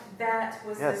that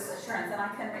was this assurance, and I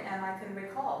can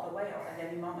recall the whale at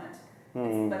any moment.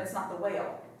 But it's not the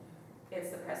whale; it's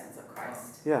the presence of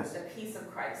Christ. Yes. The peace of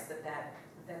Christ that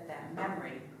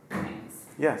memory brings.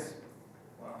 Yes.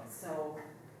 Wow. So.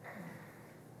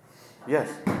 Yes.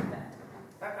 I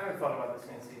haven't thought about this,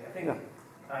 Nancy. I think.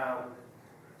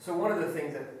 So one of the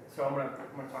things I'm going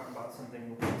to talk about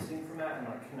something interesting from that, and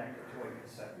I'm going to connect it to what you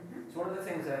just said. So one of the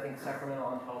things that I think sacramental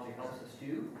ontology helps us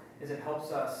do is it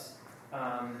helps us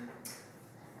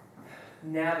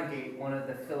navigate one of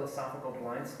the philosophical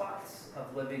blind spots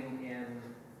of living in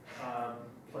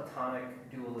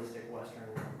Platonic, dualistic Western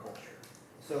culture.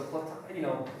 So,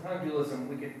 Platonic dualism,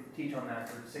 we could teach on that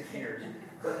for 6 years.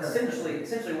 But essentially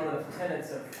one of the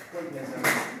tenets of Platonism,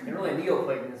 and really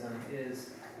Neoplatonism, is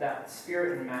that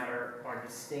spirit and matter are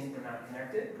distinct and not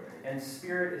connected. And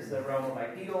spirit is the realm of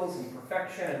ideals and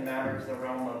perfection, and matter is the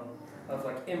realm of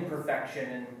like imperfection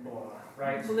and blah,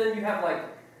 right? So then you have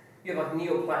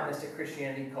Neoplatonistic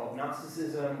Christianity called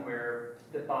Gnosticism, where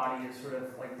the body is sort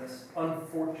of like this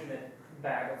unfortunate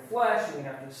bag of flesh, and we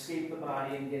have to escape the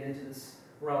body and get into this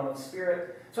realm of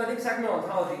spirit. So I think sacramental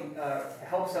ontology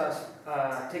helps us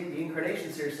take the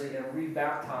incarnation seriously and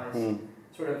rebaptize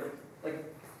sort of like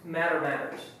matter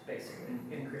matters, basically,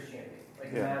 in Christianity.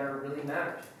 Matter really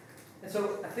matters. And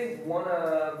so I think one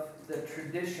of the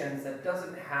traditions that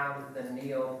doesn't have the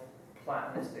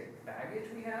Neoplatonistic baggage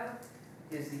we have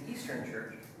is the Eastern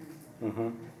Church.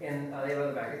 And they have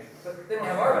other baggage, but they don't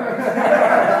have our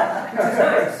baggage, which is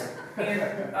nice.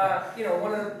 And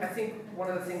I think one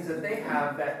of the things that they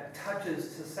have that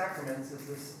touches to sacraments is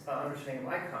this understanding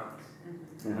of icons,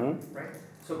 right?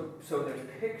 So there's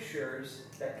pictures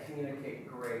that communicate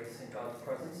grace and God's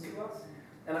presence to us.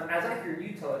 And as I hear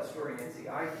you tell that story, Nancy,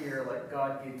 I hear like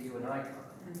God gave you an icon.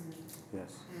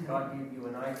 Yes. God gave you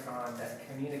an icon that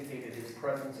communicated His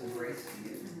presence and grace to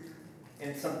you.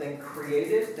 And it's something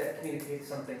created that communicates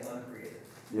something uncreated.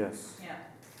 Yes. Yeah.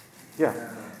 Yeah.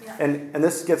 And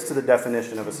this gets to the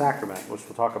definition of a sacrament, which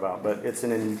we'll talk about. But it's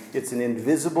an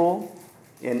invisible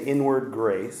and inward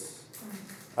grace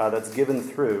that's given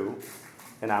through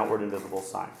an outward invisible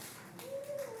sign.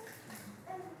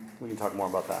 We can talk more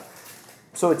about that.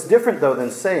 So it's different, though, than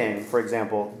saying, for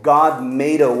example, God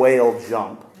made a whale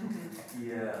jump.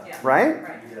 Yeah. Right?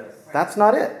 Yes. That's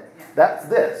not it. Yeah. That's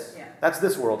this. Yeah. That's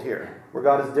this world here, where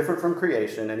God is different from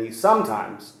creation, and He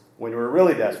sometimes, when we're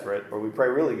really desperate or we pray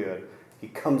really good, He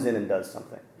comes in and does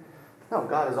something. No,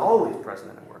 God is always present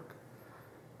and at work.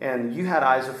 And you had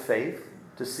eyes of faith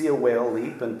to see a whale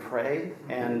leap and pray,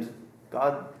 and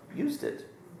God used it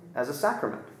as a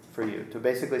sacrament for you to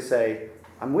basically say,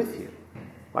 I'm with you.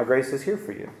 My grace is here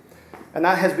for you. And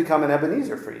that has become an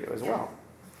Ebenezer for you as well.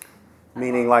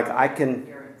 Meaning, like, I can...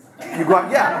 You go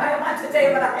out,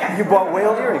 yeah. You bought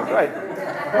whale earrings, right?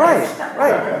 Right.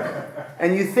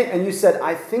 And you said,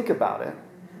 I think about it,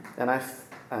 and I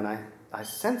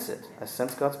sense it. I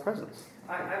sense God's presence.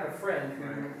 I have a friend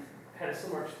who had a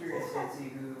similar experience, Nancy,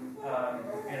 who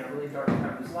in a really dark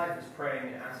time of his life was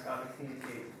praying and asked God to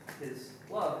communicate His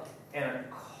love, and a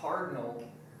cardinal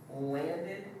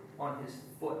landed on his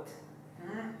foot.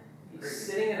 He's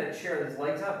sitting in a chair with his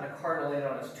legs up, and a cardinal landed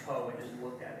on his toe and just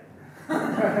looked at him.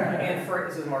 And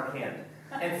this is Mark Hand.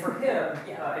 And for him,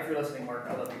 if you're listening, Mark,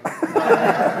 I love you.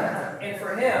 And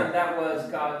for him, that was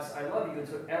God's I love you. And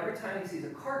so every time he sees a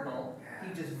cardinal,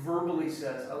 he just verbally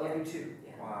says, I love you too.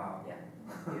 Wow. Yeah.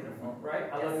 Beautiful,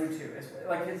 right? I love you too. It's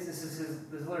like this is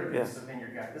literally Yes. a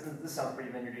vineyard guy. This sounds pretty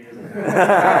vineyardy, doesn't it?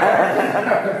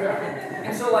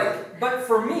 And so but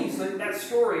for me, so that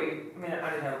story, I mean, I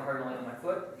didn't have a cardinal land on my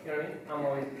foot, you know what I mean? I'm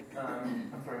always,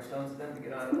 I'm throwing stones at them to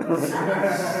get out of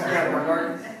my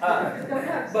garden.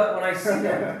 But when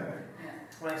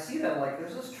I see them, like,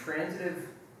 there's this transitive,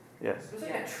 Yes. there's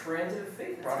like a transitive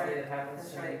faith property that happens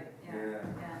That's to me. right.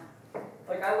 Yeah.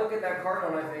 Like, I look at that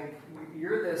cardinal and I think,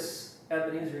 you're this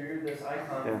Ebenezer, you're this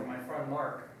icon for my friend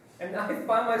Mark. And I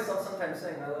find myself sometimes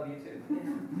saying, I love you too.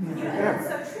 That's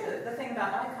so true. The thing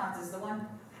about icons is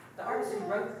the artist who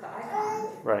wrote the icon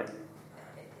Right.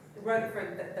 wrote it for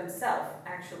themselves,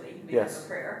 actually, made Yes. up a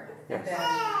prayer, Yes. and then,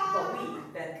 but we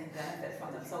then can benefit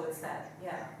from them. So it's that,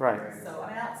 Right. So, I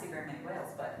mean, I don't see very many whales,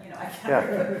 but, I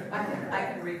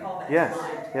Yeah. can recall that Yes. in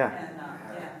mind. Yeah. And,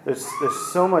 There's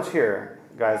so much here,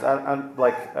 guys. I'm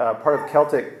like part of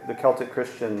the Celtic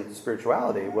Christian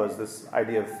spirituality was this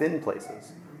idea of thin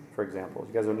places. For example,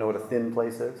 you guys don't know what a thin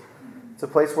place is? It's a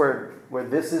place where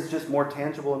this is just more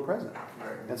tangible and present.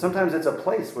 And sometimes it's a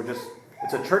place where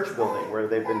it's a church building where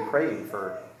they've been praying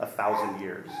for 1,000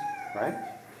 years, right?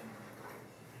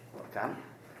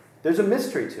 There's a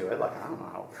mystery to it. Like, I don't know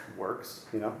how it works,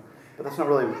 but that's not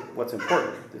really what's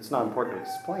important. It's not important to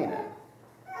explain it.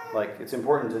 Like, it's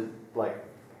important to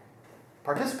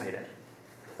participate in it.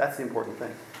 That's the important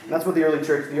thing. And that's what the early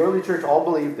church all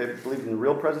believed. They believed in the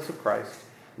real presence of Christ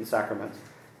in sacraments.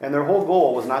 And their whole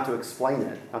goal was not to explain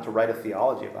it, not to write a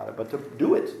theology about it, but to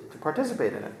do it, to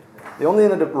participate in it. They only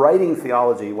ended up writing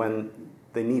theology when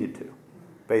they needed to,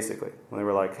 basically. When they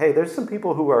were like, hey, there's some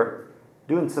people who are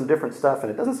doing some different stuff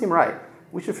and it doesn't seem right.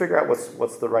 We should figure out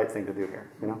what's the right thing to do here,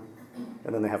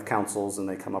 And then they have councils and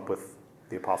they come up with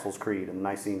the Apostles' Creed and the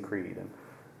Nicene Creed and,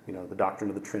 the doctrine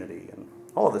of the Trinity and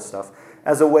all of this stuff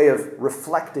as a way of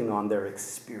reflecting on their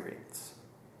experience.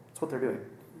 That's what they're doing.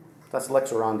 That's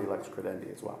lex orandi, lex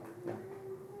credendi as well. Yeah.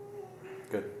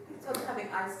 Good. So it's having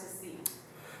eyes to see.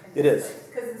 It is.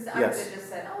 Because I Yes. would have just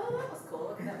said, oh, that was cool,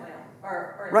 look at that whale.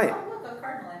 Or Right. oh, look, a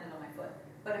cardinal landed on my foot.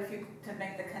 But if you, to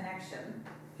make the connection,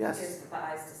 Yes. is the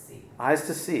eyes to see. Eyes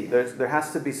to see. There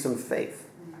has to be some faith,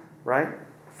 right?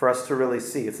 For us to really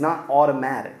see. It's not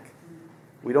automatic.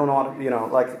 We don't,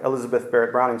 like Elizabeth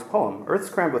Barrett Browning's poem, Earth's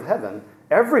crammed with heaven,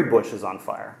 every bush is on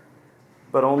fire,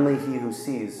 but only he who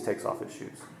sees takes off his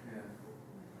shoes.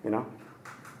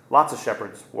 Lots of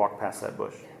shepherds walk past that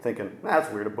bush thinking,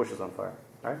 that's weird, a bush is on fire,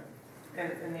 right?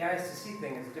 And the eyes to see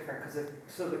thing is different because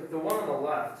the one on the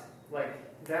left,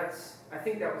 I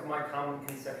think that was my common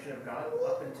conception of God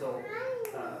up until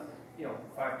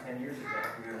 5-10 years ago.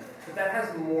 Yeah. But that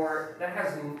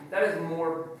is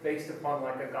more based upon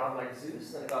like a god like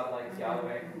Zeus than a god like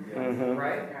Yahweh, Mm-hmm.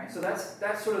 right? So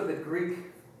that's sort of the Greek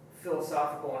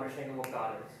philosophical understanding of what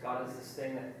God is. God is this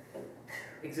thing that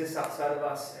exists outside of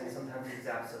us, and sometimes he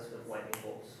zaps us with lightning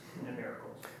bolts and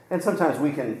miracles. And sometimes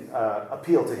we can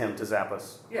appeal to him to zap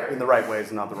us in the right ways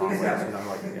and not the wrong ways.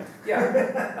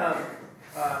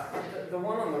 The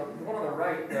one on the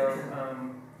right, though,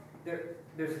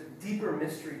 there's a deeper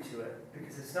mystery to it,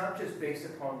 because it's not just based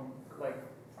upon like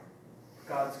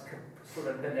God's sort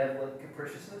of benevolent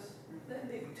capriciousness.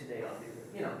 Maybe today I'll do it.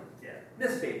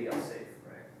 This baby I'll save,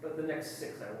 right? But the next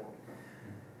 6 I won't.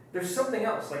 There's something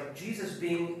else, like Jesus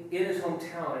being in his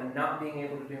hometown and not being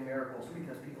able to do miracles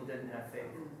because people didn't have faith.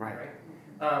 Right?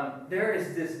 There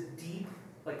is this deep,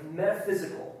 like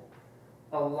metaphysical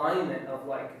alignment of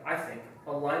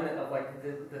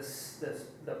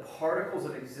the particles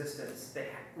of existence.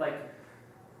 Like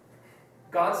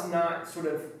God's not sort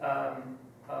of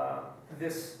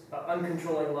this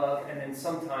uncontrolling love, and then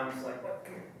sometimes like, what?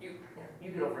 Come here, you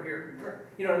get over here.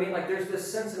 You know what I mean? Like there's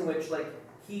this sense in which like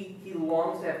he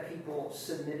longs to have people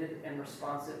submitted and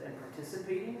responsive and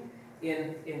participating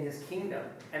in his kingdom,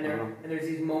 and there's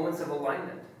these moments of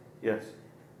alignment. Yes.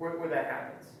 Where that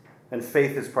happens. And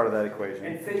faith is part of that equation.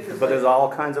 And faith is but there's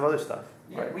all kinds of other stuff.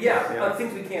 Right?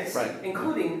 Things we can't see,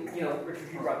 including,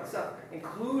 Richard, you brought this up,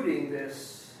 including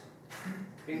this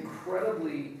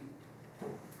incredibly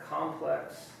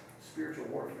complex spiritual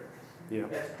warfare. Yeah.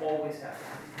 That's always happening.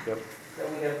 Yep. That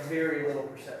we have very little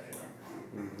perception of.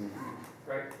 Mm-hmm.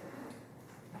 Right?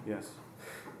 Yes.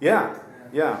 Yeah.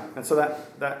 And so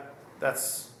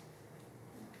that's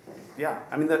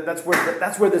I mean that's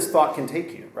where this thought can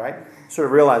take you, right? Sort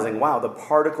of realizing, wow, the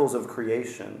particles of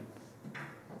creation,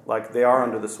 like they are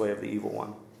under the sway of the evil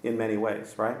one in many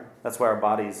ways, right? That's why our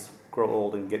bodies grow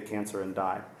old and get cancer and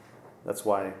die. That's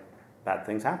why bad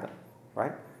things happen,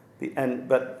 right?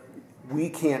 But we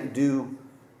can't do.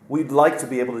 We'd like to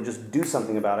be able to just do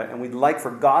something about it, and we'd like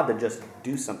for God to just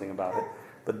do something about it,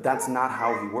 but that's not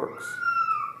how he works.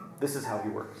 This is how he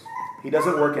works. He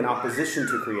doesn't work in opposition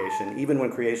to creation, even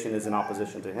when creation is in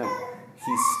opposition to him.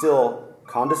 He still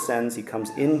condescends, he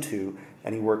comes into,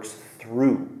 and he works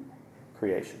through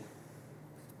creation.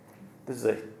 This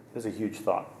is a huge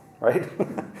thought, right?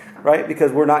 Right?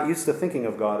 Because we're not used to thinking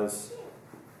of God as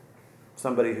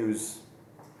somebody who's,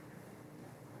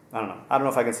 I don't know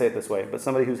if I can say it this way, but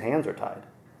somebody whose hands are tied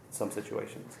in some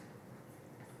situations.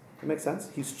 It makes sense?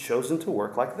 He's chosen to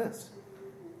work like this.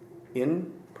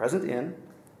 Present in,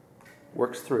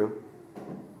 works through.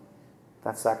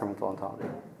 That's sacramental ontology.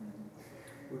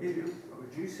 Would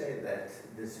you say that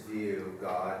this view of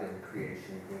God and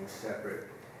creation being separate,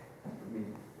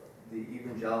 the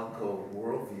evangelical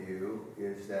worldview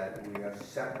is that we are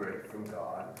separate from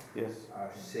God. Yes. Our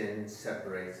sin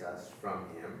separates us from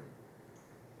him.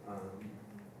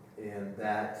 And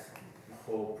that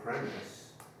whole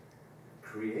premise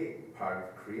creates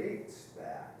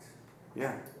that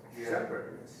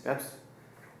separateness. Yes.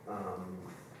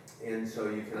 And so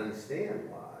you can understand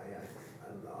why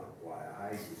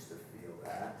I used to feel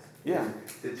that. Yeah. And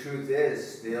the truth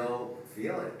is, still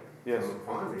feel it come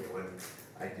upon me when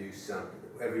I do something.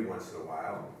 Every once in a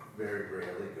while, very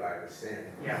rarely do I ever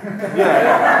sin. Yeah.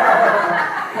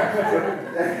 I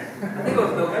think it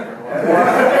was November.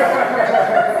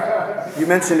 You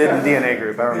mentioned it in DNA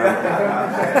group, I remember.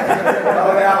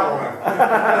 Oh, that one.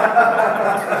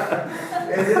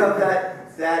 And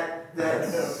that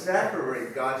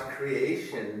separate God's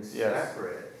creation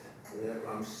separate.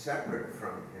 I'm separate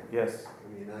from him. Yes. I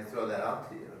mean, I throw that out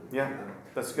to you. Yeah,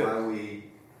 that's good. Why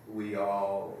we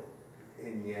all,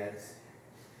 and yet,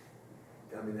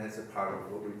 I mean, that's a part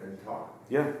of what we've been taught.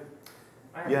 I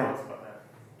have thoughts about that.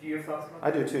 Do you have thoughts about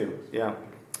that? I do too, yeah.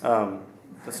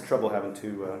 That's the trouble having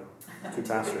two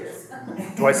pastors.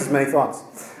 Twice as many thoughts.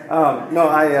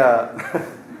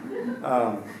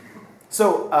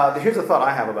 So here's a thought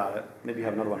I have about it. Maybe you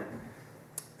have another one.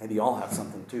 Maybe y'all have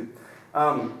something too.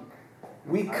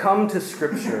 We come to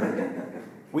Scripture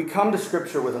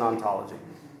with an ontology.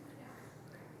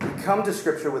 We come to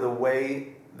Scripture with a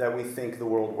way that we think the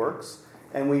world works,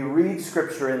 and we read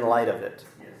Scripture in light of it.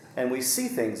 And we see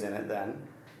things in it then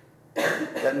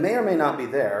that may or may not be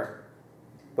there,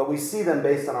 but we see them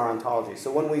based on our ontology.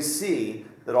 So when we see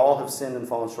that all have sinned and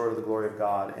fallen short of the glory of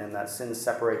God, and that sin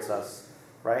separates us,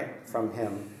 right, from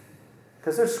him,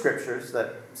 because there's scriptures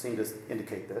that seem to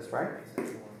indicate this, right?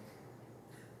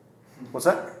 What's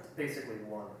that? Basically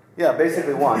one. Yeah,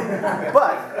 basically one.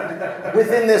 But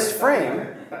within this frame,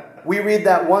 we read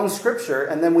that one scripture,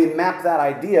 and then we map that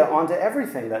idea onto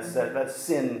everything that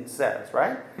sin says,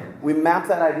 right? We map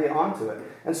that idea onto it.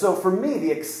 And so for me,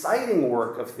 the exciting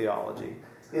work of theology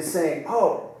is saying,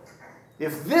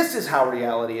 if this is how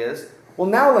reality is, well,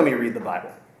 now let me read the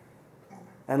Bible.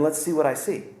 and let's see what I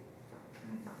see.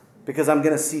 Because I'm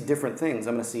going to see different things.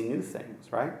 I'm going to see new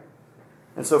things, right?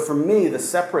 And so for me, the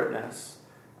separateness,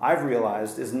 I've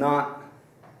realized, is not,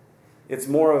 it's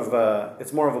more of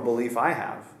a belief I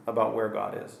have about where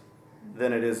God is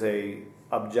than it is a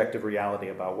objective reality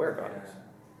about where God is,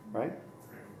 right?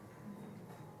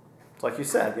 It's like you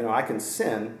said, I can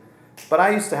sin, but I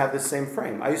used to have this same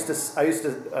frame. I'd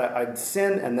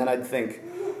sin, and then I'd think,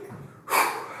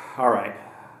 all right,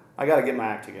 I got to get my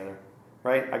act together,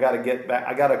 right? I got to get back.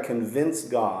 I got to convince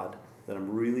God that I'm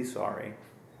really sorry.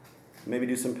 Maybe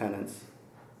do some penance.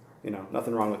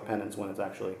 Nothing wrong with penance when it's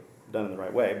actually done in the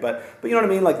right way. But you know what I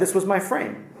mean? Like, this was my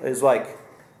frame. It's like,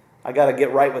 I got to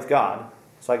get right with God.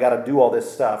 So I got to do all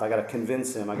this stuff. I got to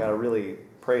convince him. I got to really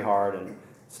pray hard and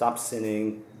stop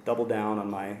sinning, double down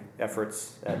on my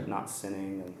efforts at not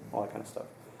sinning and all that kind of stuff.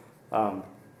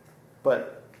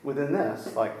 But within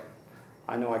this, like,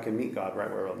 I know I can meet God right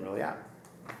where I'm really at.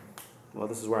 Well,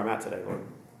 this is where I'm at today, Lord.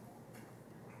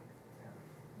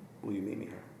 Will you meet me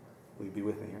here? Will you be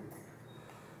with me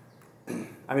here?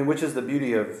 I mean, which is the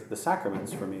beauty of the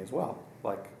sacraments for me as well.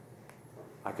 Like,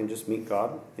 I can just meet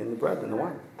God in the bread and the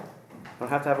wine. I don't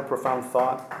have to have a profound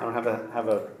thought. I don't have to have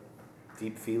a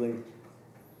deep feeling.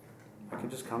 I can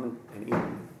just come and eat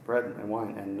bread and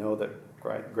wine and know that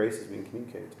grace is being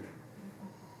communicated to me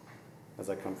as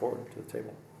I come forward to the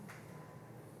table.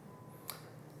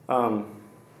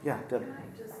 Yeah, Deb. Can I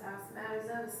just ask, Matt, is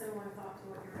that a similar thought to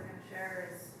what you were going to share?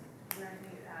 Is there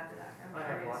anything to add to that? I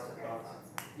have lots of thoughts.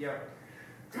 Yeah.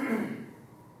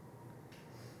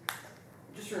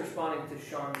 Just responding to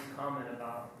Sean's comment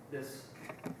about this,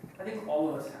 I think all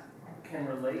of us can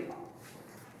relate,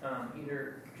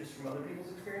 either just from other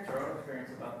people's experience or our own experience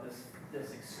about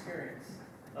this experience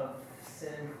of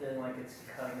sin feeling like it's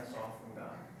cutting us off from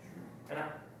God. And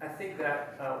I think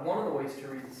that one of the ways to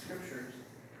read the scriptures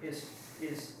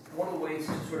is one of the ways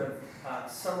to sort of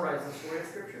summarize the story of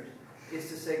scriptures is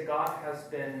to say God has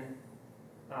been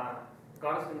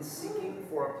seeking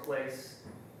for a place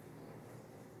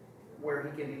where he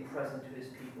can be present to his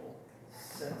people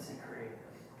since he created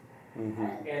them.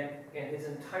 Mm-hmm. And his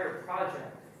entire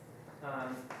project,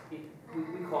 we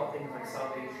call it things like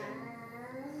salvation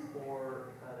or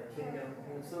the kingdom,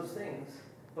 and it's those things.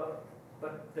 But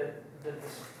the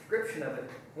description of it,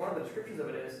 one of the descriptions of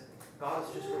it is God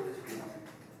is just with his people.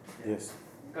 Yes.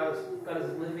 God is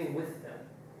living with them.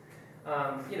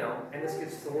 And this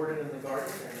gets thwarted in the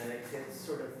garden, and then it gets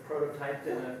sort of prototyped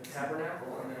in a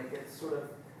tabernacle, and then it gets sort of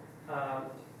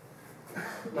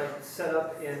like set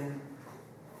up in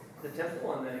the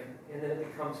temple, and then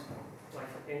it becomes like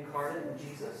incarnate in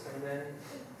Jesus, and then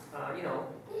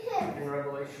in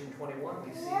Revelation 21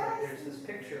 we see that there's this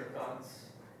picture of God's,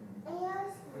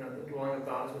 the dwelling of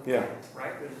God is with them,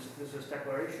 right? There's this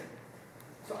declaration.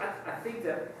 So I think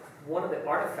that one of the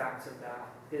artifacts of that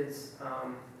is,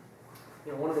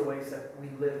 one of the ways that we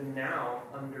live now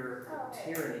under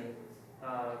tyranny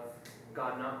of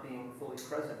God not being fully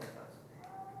present with us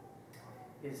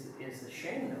is the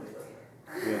shame that we live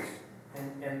in. Yes.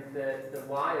 And the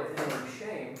lie of inward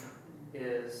shame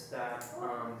is that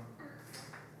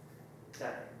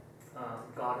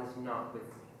God is not with me.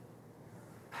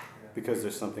 Because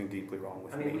there's something deeply wrong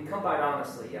with me. I mean, we come by it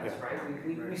honestly, yes, right?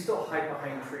 We still hide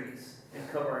behind trees and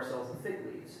cover ourselves with fig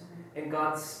leaves. And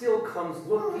God still comes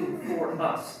looking for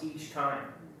us each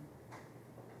time.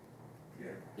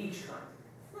 Yeah. Each time.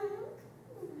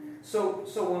 So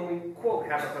when we quote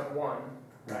Habakkuk 1,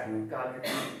 right? God,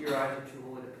 your eyes are too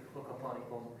holy to look upon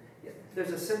evil. Yeah,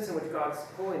 there's a sense in which God's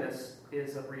holiness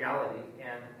is a reality,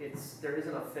 and there is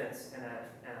an offense and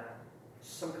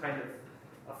some kind of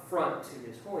affront to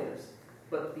his holiness.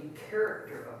 But the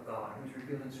character of God, who's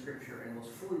revealed in Scripture and was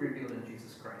fully revealed in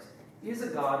Jesus Christ, is a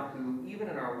God who, even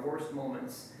in our worst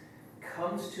moments,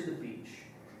 comes to the beach,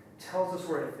 tells us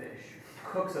where to fish,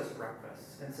 cooks us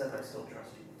breakfast, and says, I still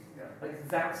trust you. Yeah. Like,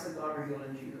 that's the God revealed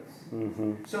in Jesus.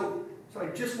 Mm-hmm. So I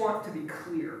just want to be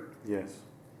clear, yes,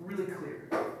 really clear,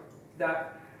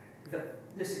 that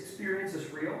this experience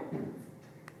is real.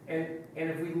 And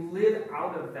if we live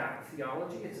out of that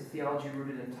theology, it's a theology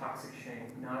rooted in toxic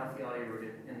shame, not a theology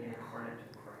rooted in the incarnate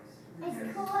Christ. yes.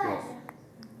 And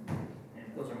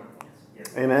those are my thoughts.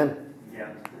 Yes. Amen.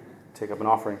 Yeah. Take up an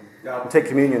offering. Yeah. Take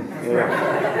communion. Yeah.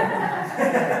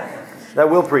 That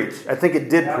will preach. I think it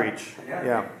did preach.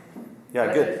 Yeah. Yeah, Can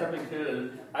I good. say something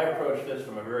too? I approach this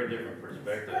from a very different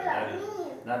perspective, and that is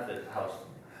not that how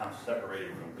I'm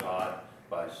separated from God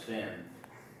by sin,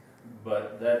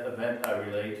 but that event I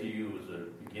relayed to you was the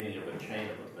beginning of a chain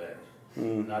of events.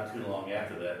 Not too long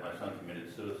after that, my son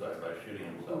committed suicide by shooting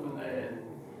himself in the head.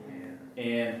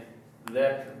 And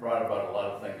that brought about a lot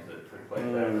of things that took place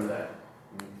after that.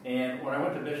 And when I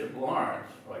went to Bishop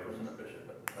Lawrence, well, I wasn't a bishop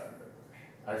at the time, but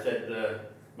I said,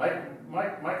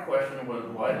 my question was,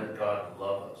 why does God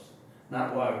love us?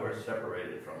 Not why we're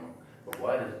separated from Him, but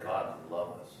why does God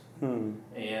love us?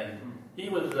 And he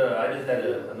was, I just had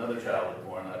another child was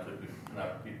born,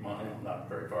 not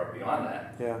very far beyond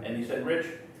that. Yeah. And he said, Rich,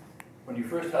 when you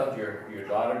first held your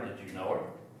daughter, did you know her?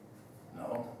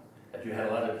 No. Had you had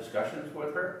a lot of discussions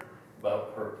with her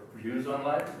about her views on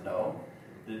life? No.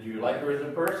 Did you like her as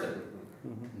a person?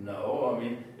 No. I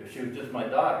mean, if she was just my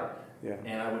daughter,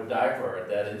 and I would die for her at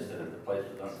that instant, if the place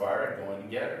was on fire, I'd go in and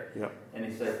get her. Yep. And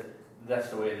he said, that's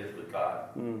the way it is with God.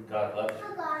 God loves you.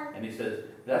 And he says,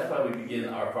 that's why we begin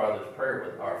our Father's prayer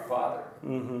with our Father,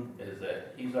 is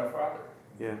that He's our Father.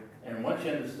 Yeah. And once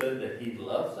you understood that He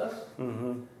loves us,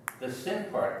 the sin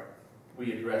part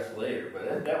we address later,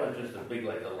 but that was just a big,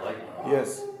 like a light went off.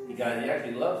 Yes. He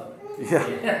actually loves me.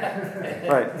 Yeah.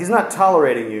 Right. He's not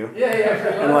tolerating you. Yeah,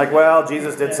 yeah. And like, well,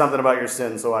 Jesus did something about your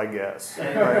sin, so I guess.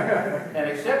 And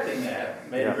accepting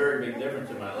that made a very big difference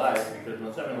in my life, because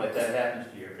when something like that happens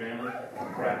to your family,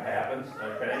 when crap happens,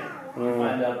 okay, you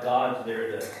find out God's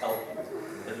there to help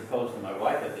you, as opposed to my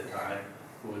wife at the time,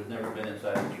 who has never been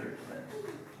inside the church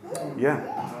since. Yeah.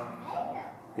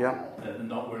 Yeah. And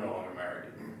no, we're no longer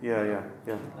married. Yeah.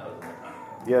 That was my time.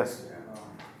 Yes.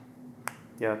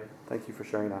 Yeah. Thank you for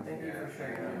sharing that. Thank you for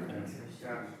sharing that.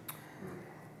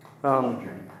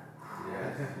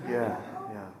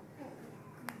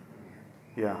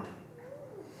 Yeah.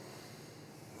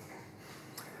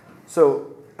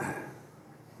 So,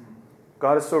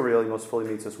 God is so real, He most fully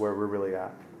meets us where we're really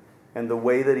at. And the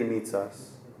way that He meets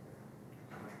us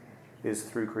is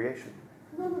through creation,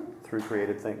 through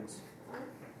created things.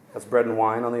 That's bread and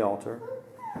wine on the altar.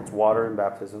 That's water in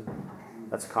baptism.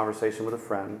 That's a conversation with a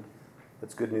friend.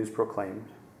 That's good news proclaimed.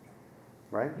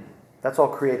 Right? That's all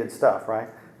created stuff, right?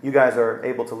 You guys are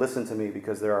able to listen to me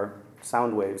because there are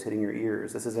sound waves hitting your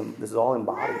ears. This is all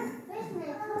embodied.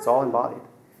 It's all embodied.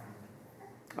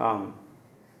 And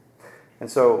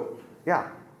so,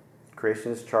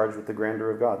 creation is charged with the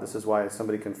grandeur of God. This is why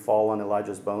somebody can fall on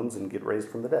Elijah's bones and get raised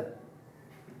from the dead.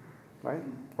 Right?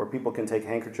 Or people can take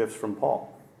handkerchiefs from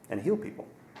Paul and heal people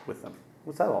with them.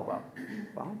 What's that all about?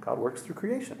 Well, God works through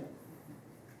creation.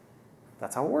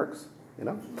 That's how it works, you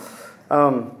know?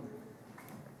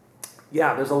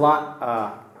 There's a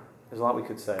lot we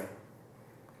could say.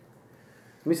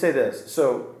 Let me say this.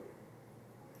 So,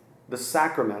 the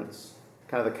sacraments,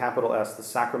 kind of the capital S, the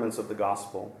sacraments of the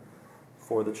gospel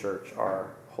for the church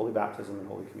are Holy Baptism and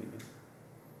Holy Communion.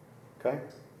 Okay?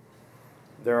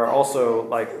 There are also,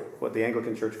 like what the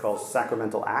Anglican Church calls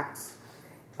sacramental acts,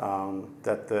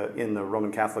 that in the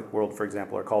Roman Catholic world, for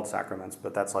example, are called sacraments,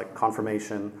 but that's like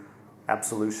confirmation,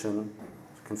 absolution,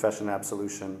 confession,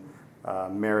 absolution,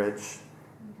 marriage,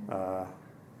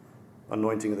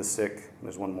 anointing of the sick, and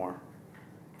there's one more.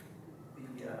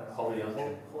 Holy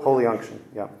unction. Holy unction,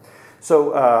 yeah.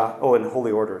 So, and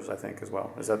holy orders, I think, as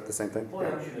well. Is that the same thing? Holy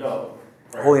unction. No.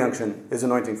 Holy unction is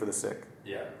anointing for the sick.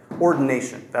 Yeah.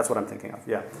 Ordination, that's what I'm thinking of,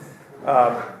 yeah.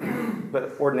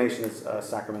 But ordination is a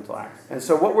sacramental act. And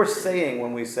so what we're saying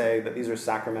when we say that these are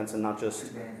sacraments and not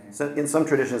just, in some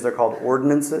traditions they're called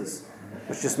ordinances,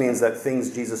 which just means that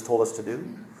things Jesus told us to do.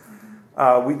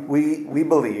 We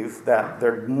believe that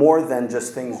they're more than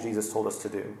just things Jesus told us to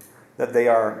do, that they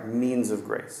are means of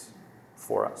grace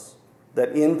for us.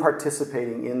 That in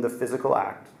participating in the physical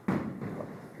act,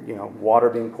 water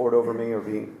being poured over me or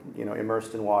being,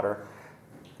 immersed in water,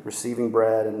 receiving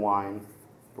bread and wine,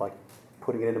 like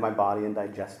putting it into my body and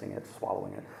digesting it,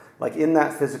 swallowing it. Like in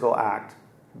that physical act,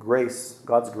 grace,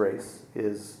 God's grace,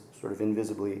 is sort of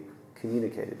invisibly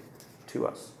communicated to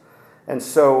us. And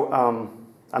so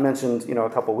I mentioned, a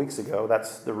couple weeks ago,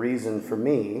 that's the reason for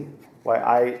me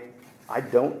why I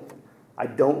don't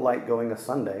like going a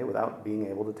Sunday without being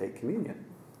able to take communion.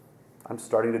 I'm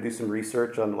starting to do some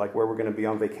research on like where we're going to be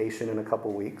on vacation in a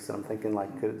couple weeks, and I'm thinking like,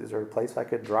 is there a place I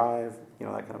could drive,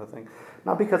 that kind of a thing.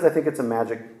 Not because I think it's a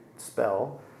magic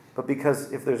spell, but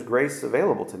because if there's grace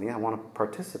available to me, I want to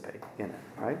participate in it,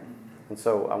 right? And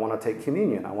so I want to take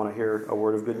communion. I want to hear a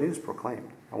word of good news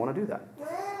proclaimed. I want to do that.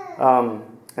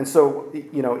 And so,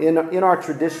 in our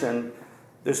tradition,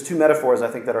 there's two metaphors I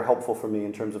think that are helpful for me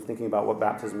in terms of thinking about what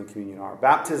baptism and communion are.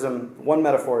 Baptism, one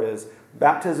metaphor is,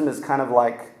 baptism is kind of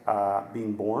like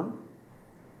being born,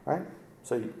 right?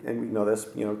 So, and we know this,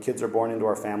 kids are born into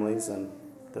our families and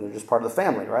then they're just part of the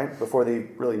family, right? Before they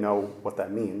really know what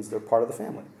that means, they're part of the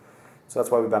family. So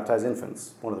that's why we baptize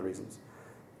infants, one of the reasons,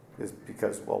 is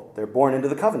because, they're born into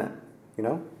the covenant,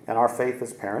 and our faith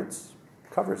as parents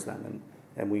covers them and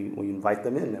and we invite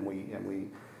them in, and we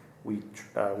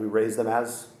raise them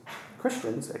as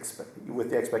Christians with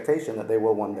the expectation that they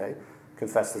will one day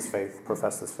confess this faith,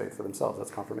 profess this faith for themselves.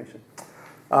 That's confirmation.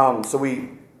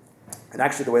 And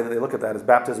actually the way that they look at that is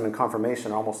baptism and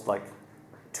confirmation are almost like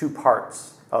two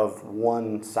parts of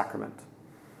one sacrament.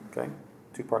 Okay?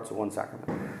 Two parts of one sacrament.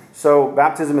 So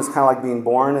baptism is kind of like being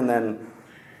born, and then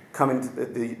coming to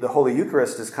the Holy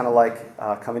Eucharist is kind of like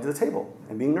coming to the table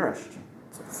and being nourished.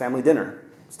 It's like a family dinner.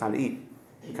 It's time to eat.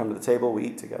 We come to the table, we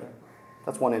eat together.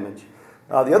 That's one image.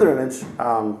 The other image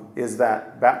is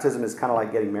that baptism is kind of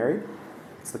like getting married.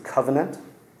 It's the covenant.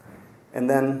 And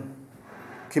then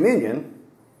communion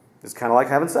is kind of like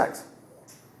having sex.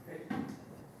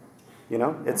 You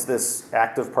know, it's this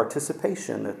act of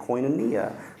participation, the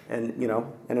koinonia, and, you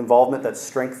know, an involvement that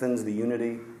strengthens the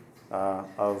unity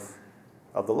of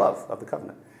the love of the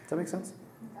covenant. Does that make sense?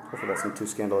 Hopefully that's not too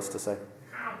scandalous to say.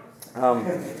 Can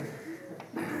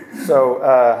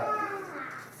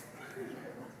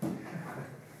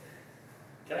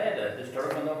I add a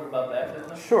historical note about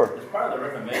baptism? Sure. As part of the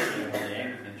Reformation, when the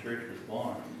Anglican Church was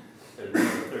born, there's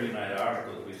 39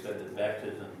 articles. We said that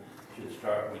baptism should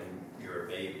start when you're a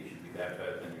baby. You should be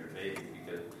baptized when you're a baby,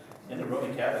 because in the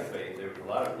Roman Catholic faith, there was a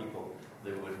lot of people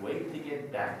that would wait to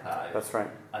get baptized. That's right.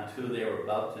 Until they were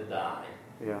about to die.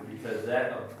 Yeah. Because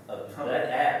that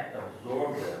act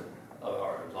absorbed them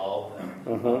or absolved them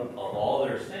of all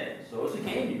their sins. So it's a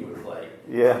game you would play.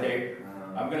 Yeah. Okay,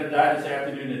 I'm going to die this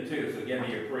afternoon at 2, so get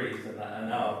me a priest, and I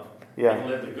know I can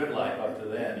live the good life up to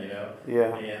then, you know.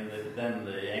 Yeah. And then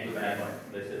the Anglican,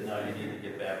 they said, no, you need to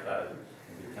get baptized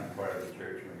and become part of the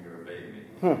church when you're a baby.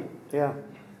 Yeah.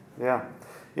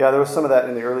 There was some of that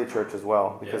in the early church as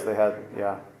well, because they had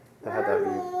that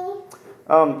view.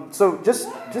 So just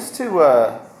to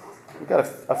we've got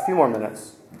a few more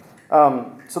minutes.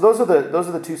 So those are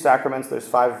the two sacraments. There's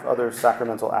 5 other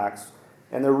sacramental acts,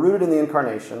 and they're rooted in the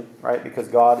incarnation, right? Because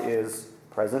God is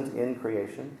present in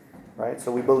creation, right?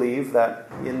 So we believe that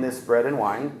in this bread and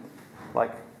wine,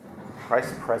 like,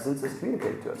 Christ's presence is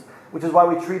communicated to us, which is why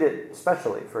we treat it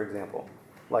specially. For example,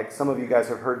 like some of you guys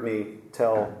have heard me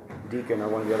tell Deacon or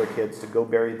one of the other kids to go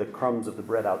bury the crumbs of the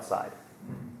bread outside.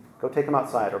 Go take them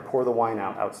outside, or pour the wine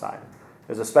out outside.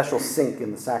 There's a special sink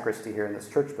in the sacristy here in this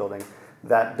church building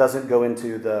that doesn't go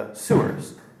into the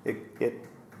sewers. It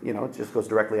just goes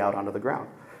directly out onto the ground.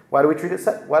 Why do we treat it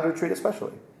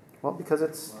specially? Well, because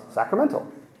it's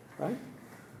sacramental, right?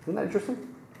 Isn't that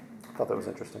interesting? I thought that was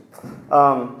interesting.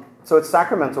 So it's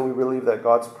sacramental. We believe that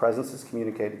God's presence is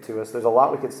communicated to us. There's a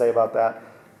lot we could say about that.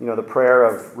 You know, the prayer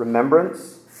of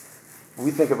remembrance.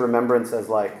 We think of remembrance as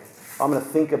like, I'm going to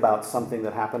think about something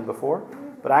that happened before.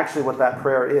 But actually what that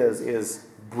prayer is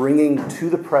bringing to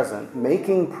the present,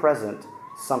 making present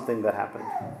something that happened.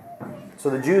 So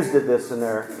the Jews did this in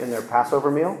their Passover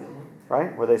meal,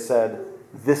 right? Where they said,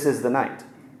 this is the night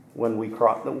when we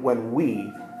crossed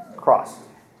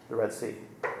the Red Sea.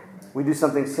 We do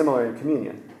something similar in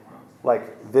communion.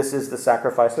 Like, this is the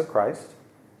sacrifice of Christ.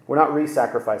 We're not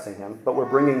re-sacrificing him, but we're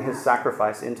bringing his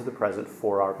sacrifice into the present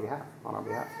for our behalf, on our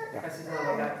behalf. Yeah. I see something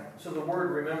like that. So the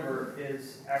word remember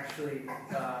is actually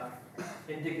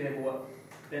indicative of what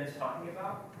Ben's talking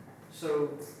about.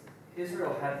 So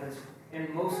Israel had this,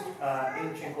 in most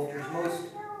ancient cultures,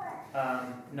 most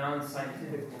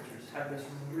non-scientific cultures have this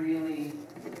really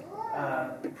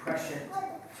prescient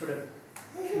sort of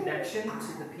connection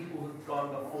to the people who've gone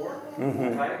before,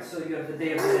 right? So you have the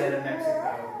Day of the Dead in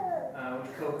Mexico,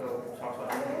 which Coco talks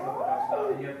about,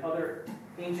 and you have other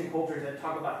ancient cultures that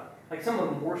talk about, like some of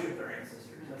them worship their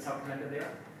ancestors. That's how connected they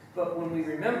are. But when we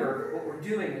remember, what we're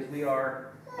doing is we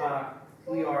are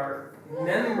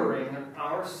remembering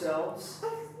ourselves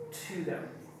to them.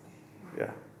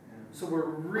 Yeah. So we're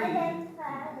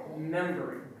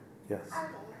remembering. Yes.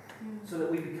 So that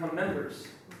we become members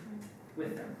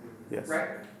with them. Yes. Right?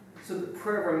 So the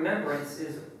prayer of remembrance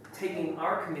is taking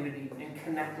our community and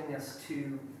connecting us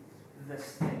to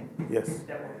this thing. Yes.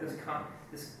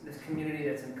 This community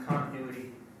that's in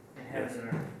continuity in heaven and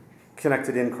earth.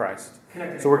 Connected in Christ.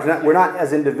 Connected So we're not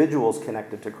as individuals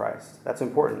connected to Christ. That's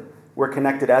important. We're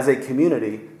connected as a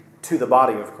community to the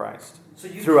body of Christ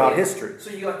throughout history.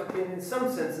 So you have to, in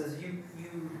some senses, you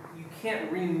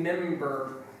can't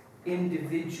remember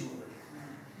individually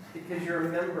because you're a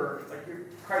member, like you're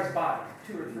Christ's body,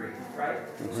 2 or 3, right?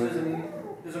 So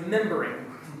there's a membering.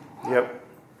 Yep.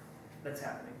 That's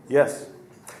happening. Yes.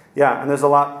 Yeah, and there's a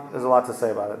lot to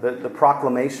say about it. The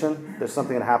proclamation, there's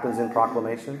something that happens in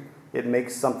proclamation. It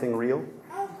makes something real.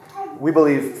 We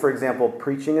believe, for example,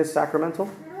 preaching is sacramental.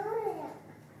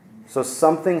 So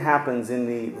something happens in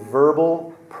the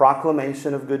verbal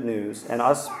proclamation of good news and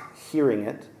us hearing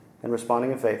it and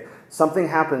responding in faith. Something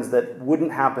happens that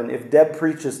wouldn't happen if Deb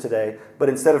preaches today, but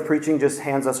instead of preaching, just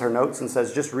hands us her notes and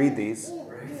says, just read these.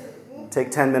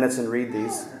 Take 10 minutes and read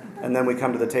these, and then we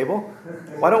come to the table.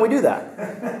 Why don't we do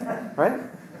that? Right?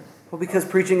 Well, because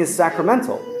preaching is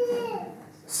sacramental.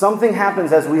 Something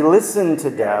happens as we listen to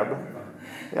Deb.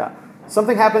 Yeah.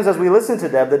 Something happens as we listen to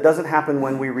Deb that doesn't happen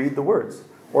when we read the words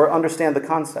or understand the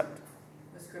concept.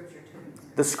 The scripture too.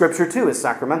 The scripture too is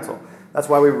sacramental. That's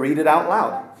why we read it out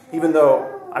loud, even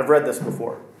though I've read this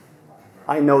before.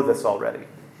 I know this already,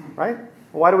 right?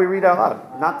 Well, why do we read out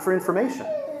loud? Not for information.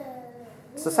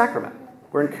 It's a sacrament.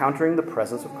 We're encountering the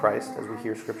presence of Christ as we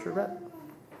hear scripture read.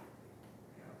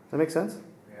 Does that make sense?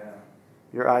 Yeah.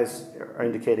 Your eyes are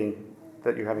indicating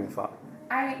that you're having a thought.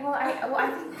 I think.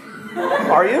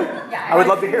 Are you? Yeah. I would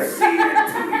love to hear it. Yeah,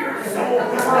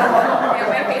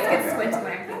 my face gets squinty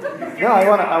when I'm thinking. No,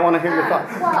 I want to hear your thought.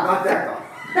 Not that thought.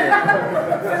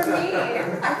 For me,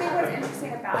 I think what's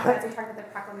interesting about it as we talk about the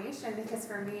proclamation, because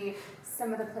for me,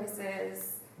 some of the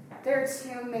places, there are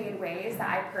two main ways that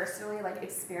I personally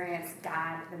experience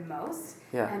God the most.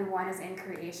 Yeah. And one is in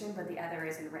creation, but the other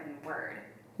is in written word.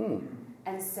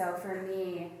 And so for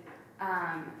me,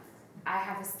 I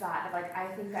have this thought of I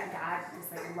think that God is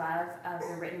love of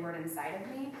the written word inside of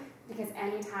me, because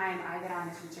anytime I get on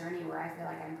this journey where I feel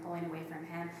like I'm pulling away from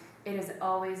Him, it has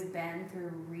always been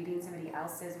through reading somebody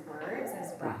else's words that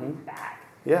has brought me back.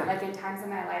 Yeah. In times of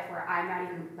my life where I'm not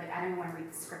even I don't even want to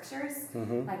read the scriptures.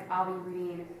 I'll be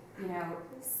reading,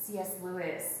 C.S.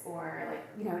 Lewis or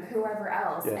whoever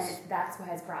else, Yes. and that's what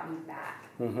has brought me back.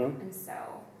 And so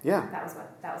Yeah. that was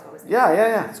what was.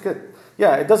 Yeah. It's good.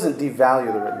 Yeah, it doesn't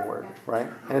devalue the written word, right?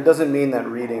 And it doesn't mean that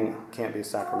reading can't be a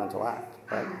sacramental act,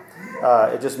 right?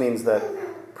 It just means that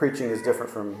preaching is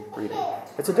different from reading.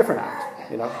 It's a different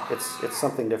act, It's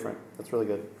something different. That's really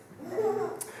good.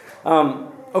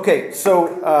 Okay,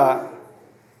 so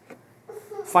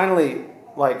finally,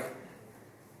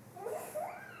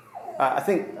 I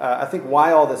think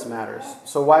why all this matters.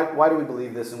 So why do we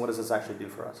believe this, and what does this actually do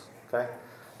for us? Okay,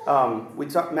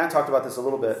 Matt talked about this a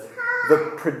little bit.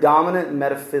 The predominant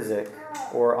metaphysic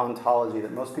or ontology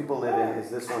that most people live in is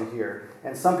this one here,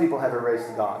 and some people have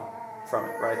erased God from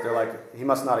it. Right? They're like, He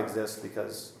must not exist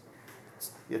because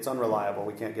it's unreliable.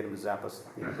 We can't get Him to zap us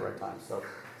at the right time.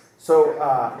 So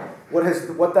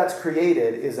what that's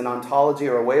created is an ontology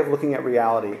or a way of looking at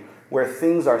reality where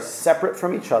things are separate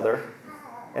from each other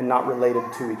and not related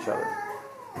to each other.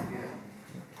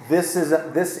 This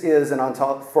is an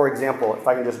ontology. For example, if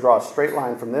I can just draw a straight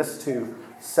line from this to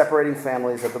separating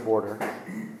families at the border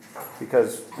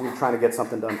because we're trying to get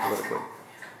something done politically.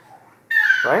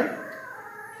 Right?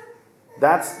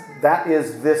 That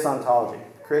is this ontology.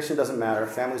 Creation doesn't matter.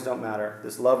 Families don't matter.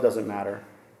 This love doesn't matter.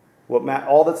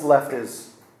 All that's left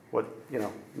is what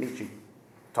Nietzsche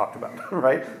talked about,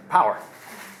 right? Power.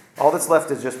 All that's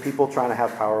left is just people trying to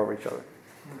have power over each other.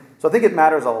 So I think it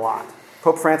matters a lot.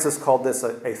 Pope Francis called this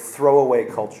a throwaway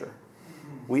culture.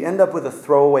 We end up with a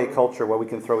throwaway culture where we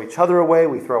can throw each other away,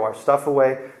 we throw our stuff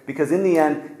away, because in the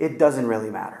end, it doesn't really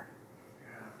matter.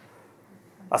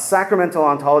 A sacramental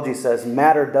ontology says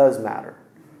matter does matter.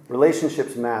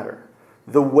 Relationships matter.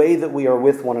 The way that we are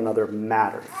with one another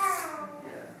matters.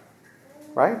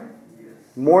 Right?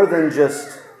 More than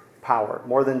just power,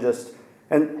 more than just...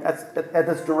 And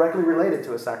that's directly related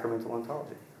to a sacramental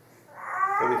ontology.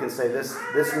 So we can say this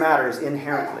matters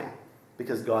inherently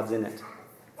because God's in it.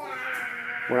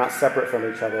 We're not separate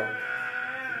from each other.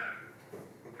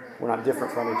 We're not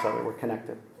different from each other. We're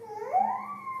connected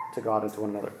to God and to one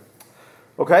another.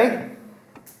 Okay?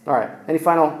 All right. Any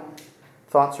final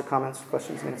thoughts or comments,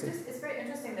 questions, Nancy? It's very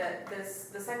interesting that the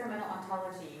sacramental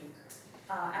ontology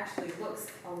actually looks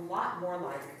a lot more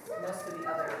like most of the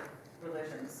other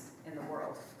religions in the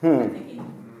world. I'm thinking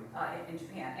in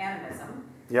Japan, animism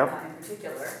in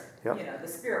particular. The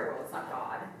spirit world, it's not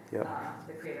God,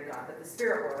 the creator God, but the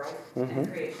spirit world and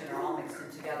creation are all mixed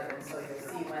in together. And so you'll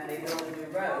see when they build a new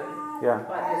road,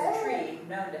 but there's a tree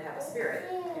known to have a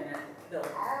spirit in it. The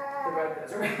road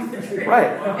goes around the tree. Right.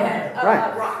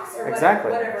 And rocks or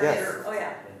exactly. whatever Yes. it is. Oh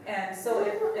yeah. And so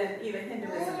and even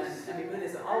Hinduism and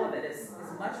Buddhism, all of it is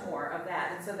much more of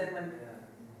that. And so then when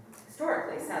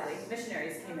historically, sadly,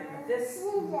 missionaries came in with this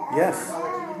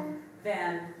ontology,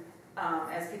 then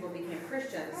as people became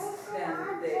Christians, then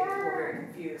they were very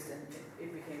confused and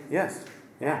it became... Yes,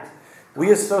 yeah.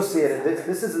 We associated,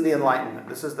 this isn't the Enlightenment.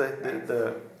 This is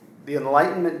the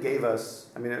Enlightenment gave us,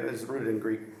 it is rooted in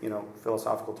Greek,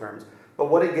 philosophical terms. But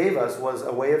what it gave us was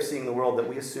a way of seeing the world that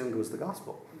we assumed was the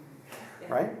gospel.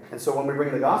 Right? And so when we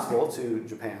bring the gospel to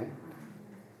Japan,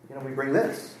 we bring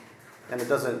this. And it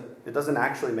doesn't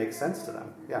actually make sense to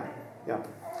them. Yeah.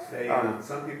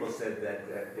 Some people said that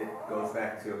it goes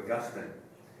back to Augustine,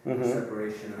 Mm-hmm. the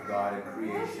separation of God and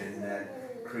creation,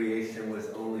 that creation was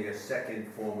only a second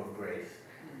form of grace.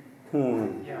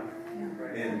 Yeah.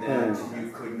 And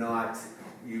that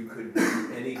you could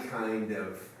do any kind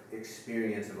of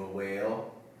experience of a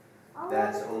whale,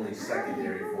 that's only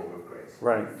secondary form of grace.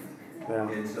 Right. Yeah.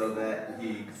 And so that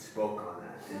he spoke on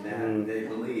that, and that they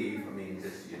believe,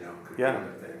 this, could be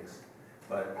other things,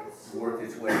 but worked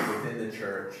its way within the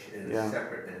church in a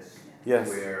separateness, Yes.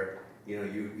 where,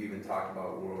 you even talk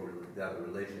about the other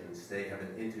religions, they have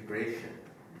an integration.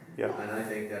 Yeah. And I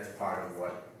think that's part of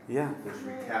what this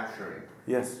recapturing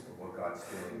Yes. of what God's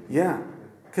doing. Yeah.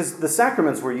 Because the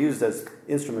sacraments were used as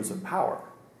instruments of power,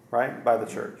 right, by the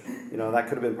church. That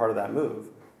could have been part of that move,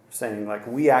 saying,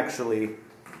 we actually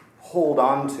hold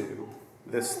on to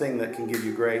this thing that can give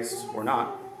you grace or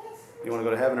not. You want to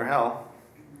go to heaven or hell,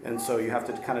 and so you have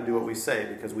to kind of do what we say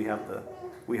because we have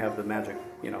the magic,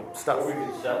 stuff. Or we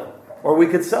could sell them. Or we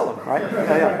could sell them, right?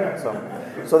 Yeah.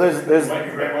 So there's. Like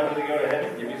your grandmother to go to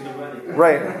heaven, give me some money.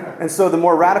 Right, and so the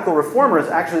more radical reformers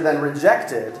actually then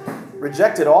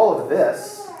rejected all of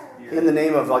this in the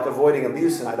name of avoiding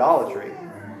abuse and idolatry.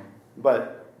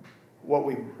 But what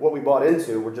we bought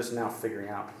into, we're just now figuring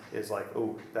out is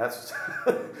that's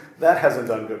that hasn't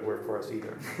done good work for us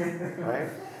either,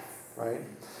 right?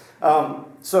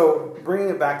 So bringing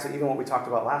it back to even what we talked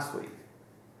about last week,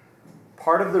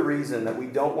 part of the reason that we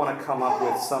don't want to come up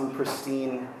with some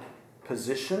pristine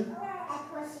position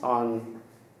on,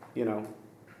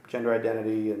 gender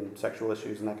identity and sexual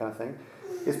issues and that kind of thing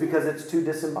is because it's too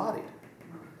disembodied.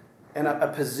 And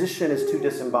a position is too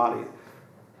disembodied.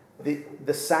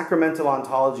 The sacramental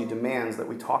ontology demands that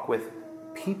we talk with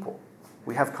people.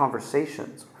 We have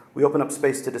conversations. We open up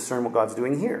space to discern what God's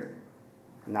doing here.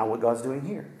 Now what God's doing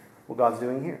here. What God's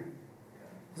doing here.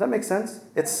 Does that make sense?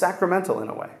 It's sacramental in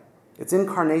a way. It's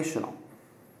incarnational.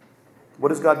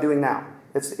 What is God doing now?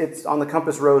 It's on the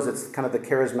compass rose, it's kind of the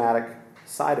charismatic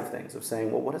side of things, of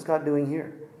saying, what is God doing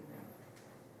here?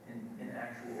 In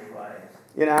actual lives.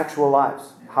 In actual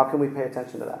lives. How can we pay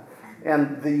attention to that?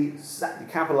 And the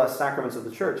capital S sacraments of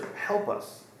the church help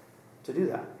us to do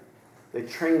that. They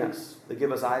train us. They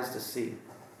give us eyes to see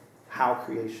how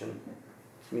creation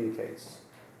communicates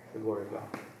the glory of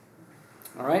God.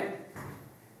 All right?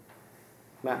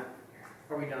 Matt?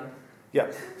 Are we done?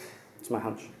 Yeah. It's my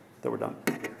hunch that we're done.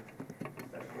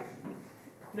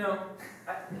 No.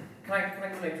 Can I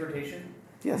make an exhortation?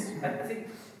 Yes. I think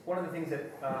one of the things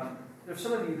that, there's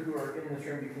some of you who are in this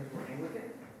room because we're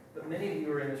Anglican, but many of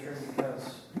you are in this room because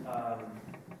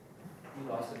you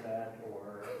lost a bet or...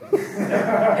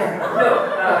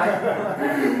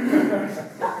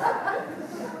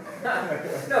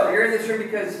 No, you're in this room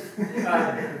because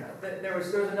there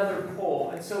was another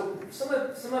poll, and so some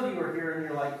of you are here and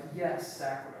you're like, yes,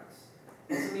 sacraments.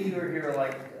 And some of you are here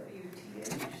like,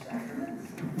 WTH sacraments,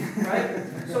 right?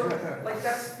 So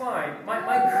that's fine. My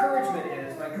encouragement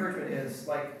is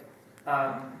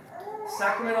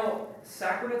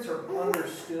sacraments are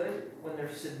understood when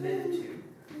they're submitted to,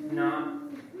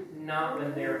 not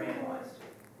when they're analyzed.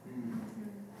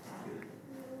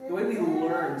 The way we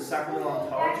learn sacramental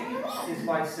ontology is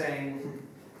by saying,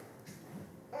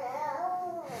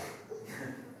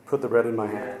 put the bread in my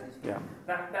hand. Yeah.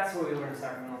 That's the way we learn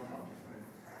sacramental ontology,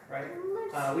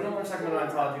 right? We don't learn sacramental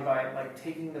ontology by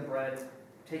taking the bread,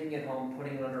 taking it home,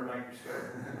 putting it under a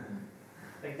microscope.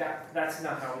 That's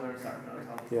not how we learn sacramental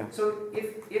ontology. Yeah. So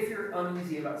if you're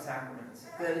uneasy about sacraments,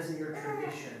 if that isn't your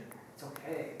tradition, it's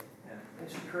okay. I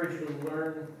just encourage you to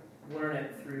learn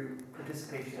it through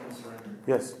participation and surrender.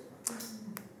 Yes.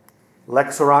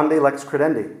 Lex orandi, lex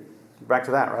credendi. Back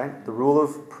to that, right? The rule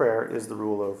of prayer is the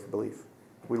rule of belief.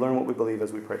 We learn what we believe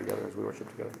as we pray together, as we worship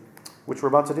together, which we're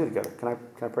about to do together. Can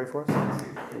I pray for us?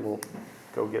 And we'll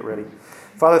go get ready.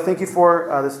 Father, thank you for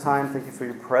this time. Thank you for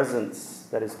your presence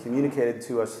that is communicated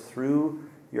to us through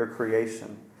your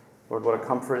creation. Lord, what a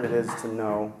comfort it is to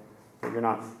know that you're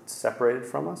not separated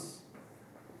from us,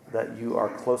 that you are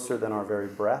closer than our very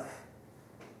breath,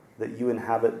 that you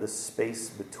inhabit the space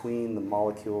between the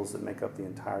molecules that make up the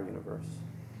entire universe.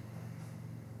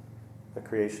 The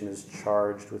creation is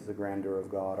charged with the grandeur of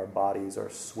God. Our bodies are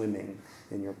swimming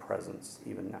in your presence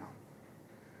even now.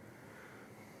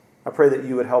 I pray that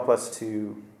you would help us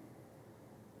to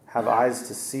have eyes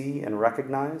to see and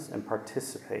recognize and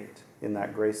participate in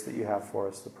that grace that you have for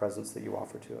us, the presence that you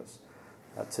offer to us.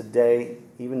 Today,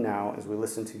 even now, as we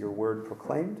listen to your word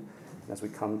proclaimed, and as we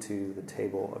come to the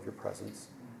table of your presence,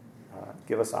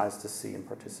 give us eyes to see and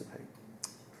participate.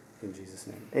 In Jesus'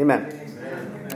 name, amen.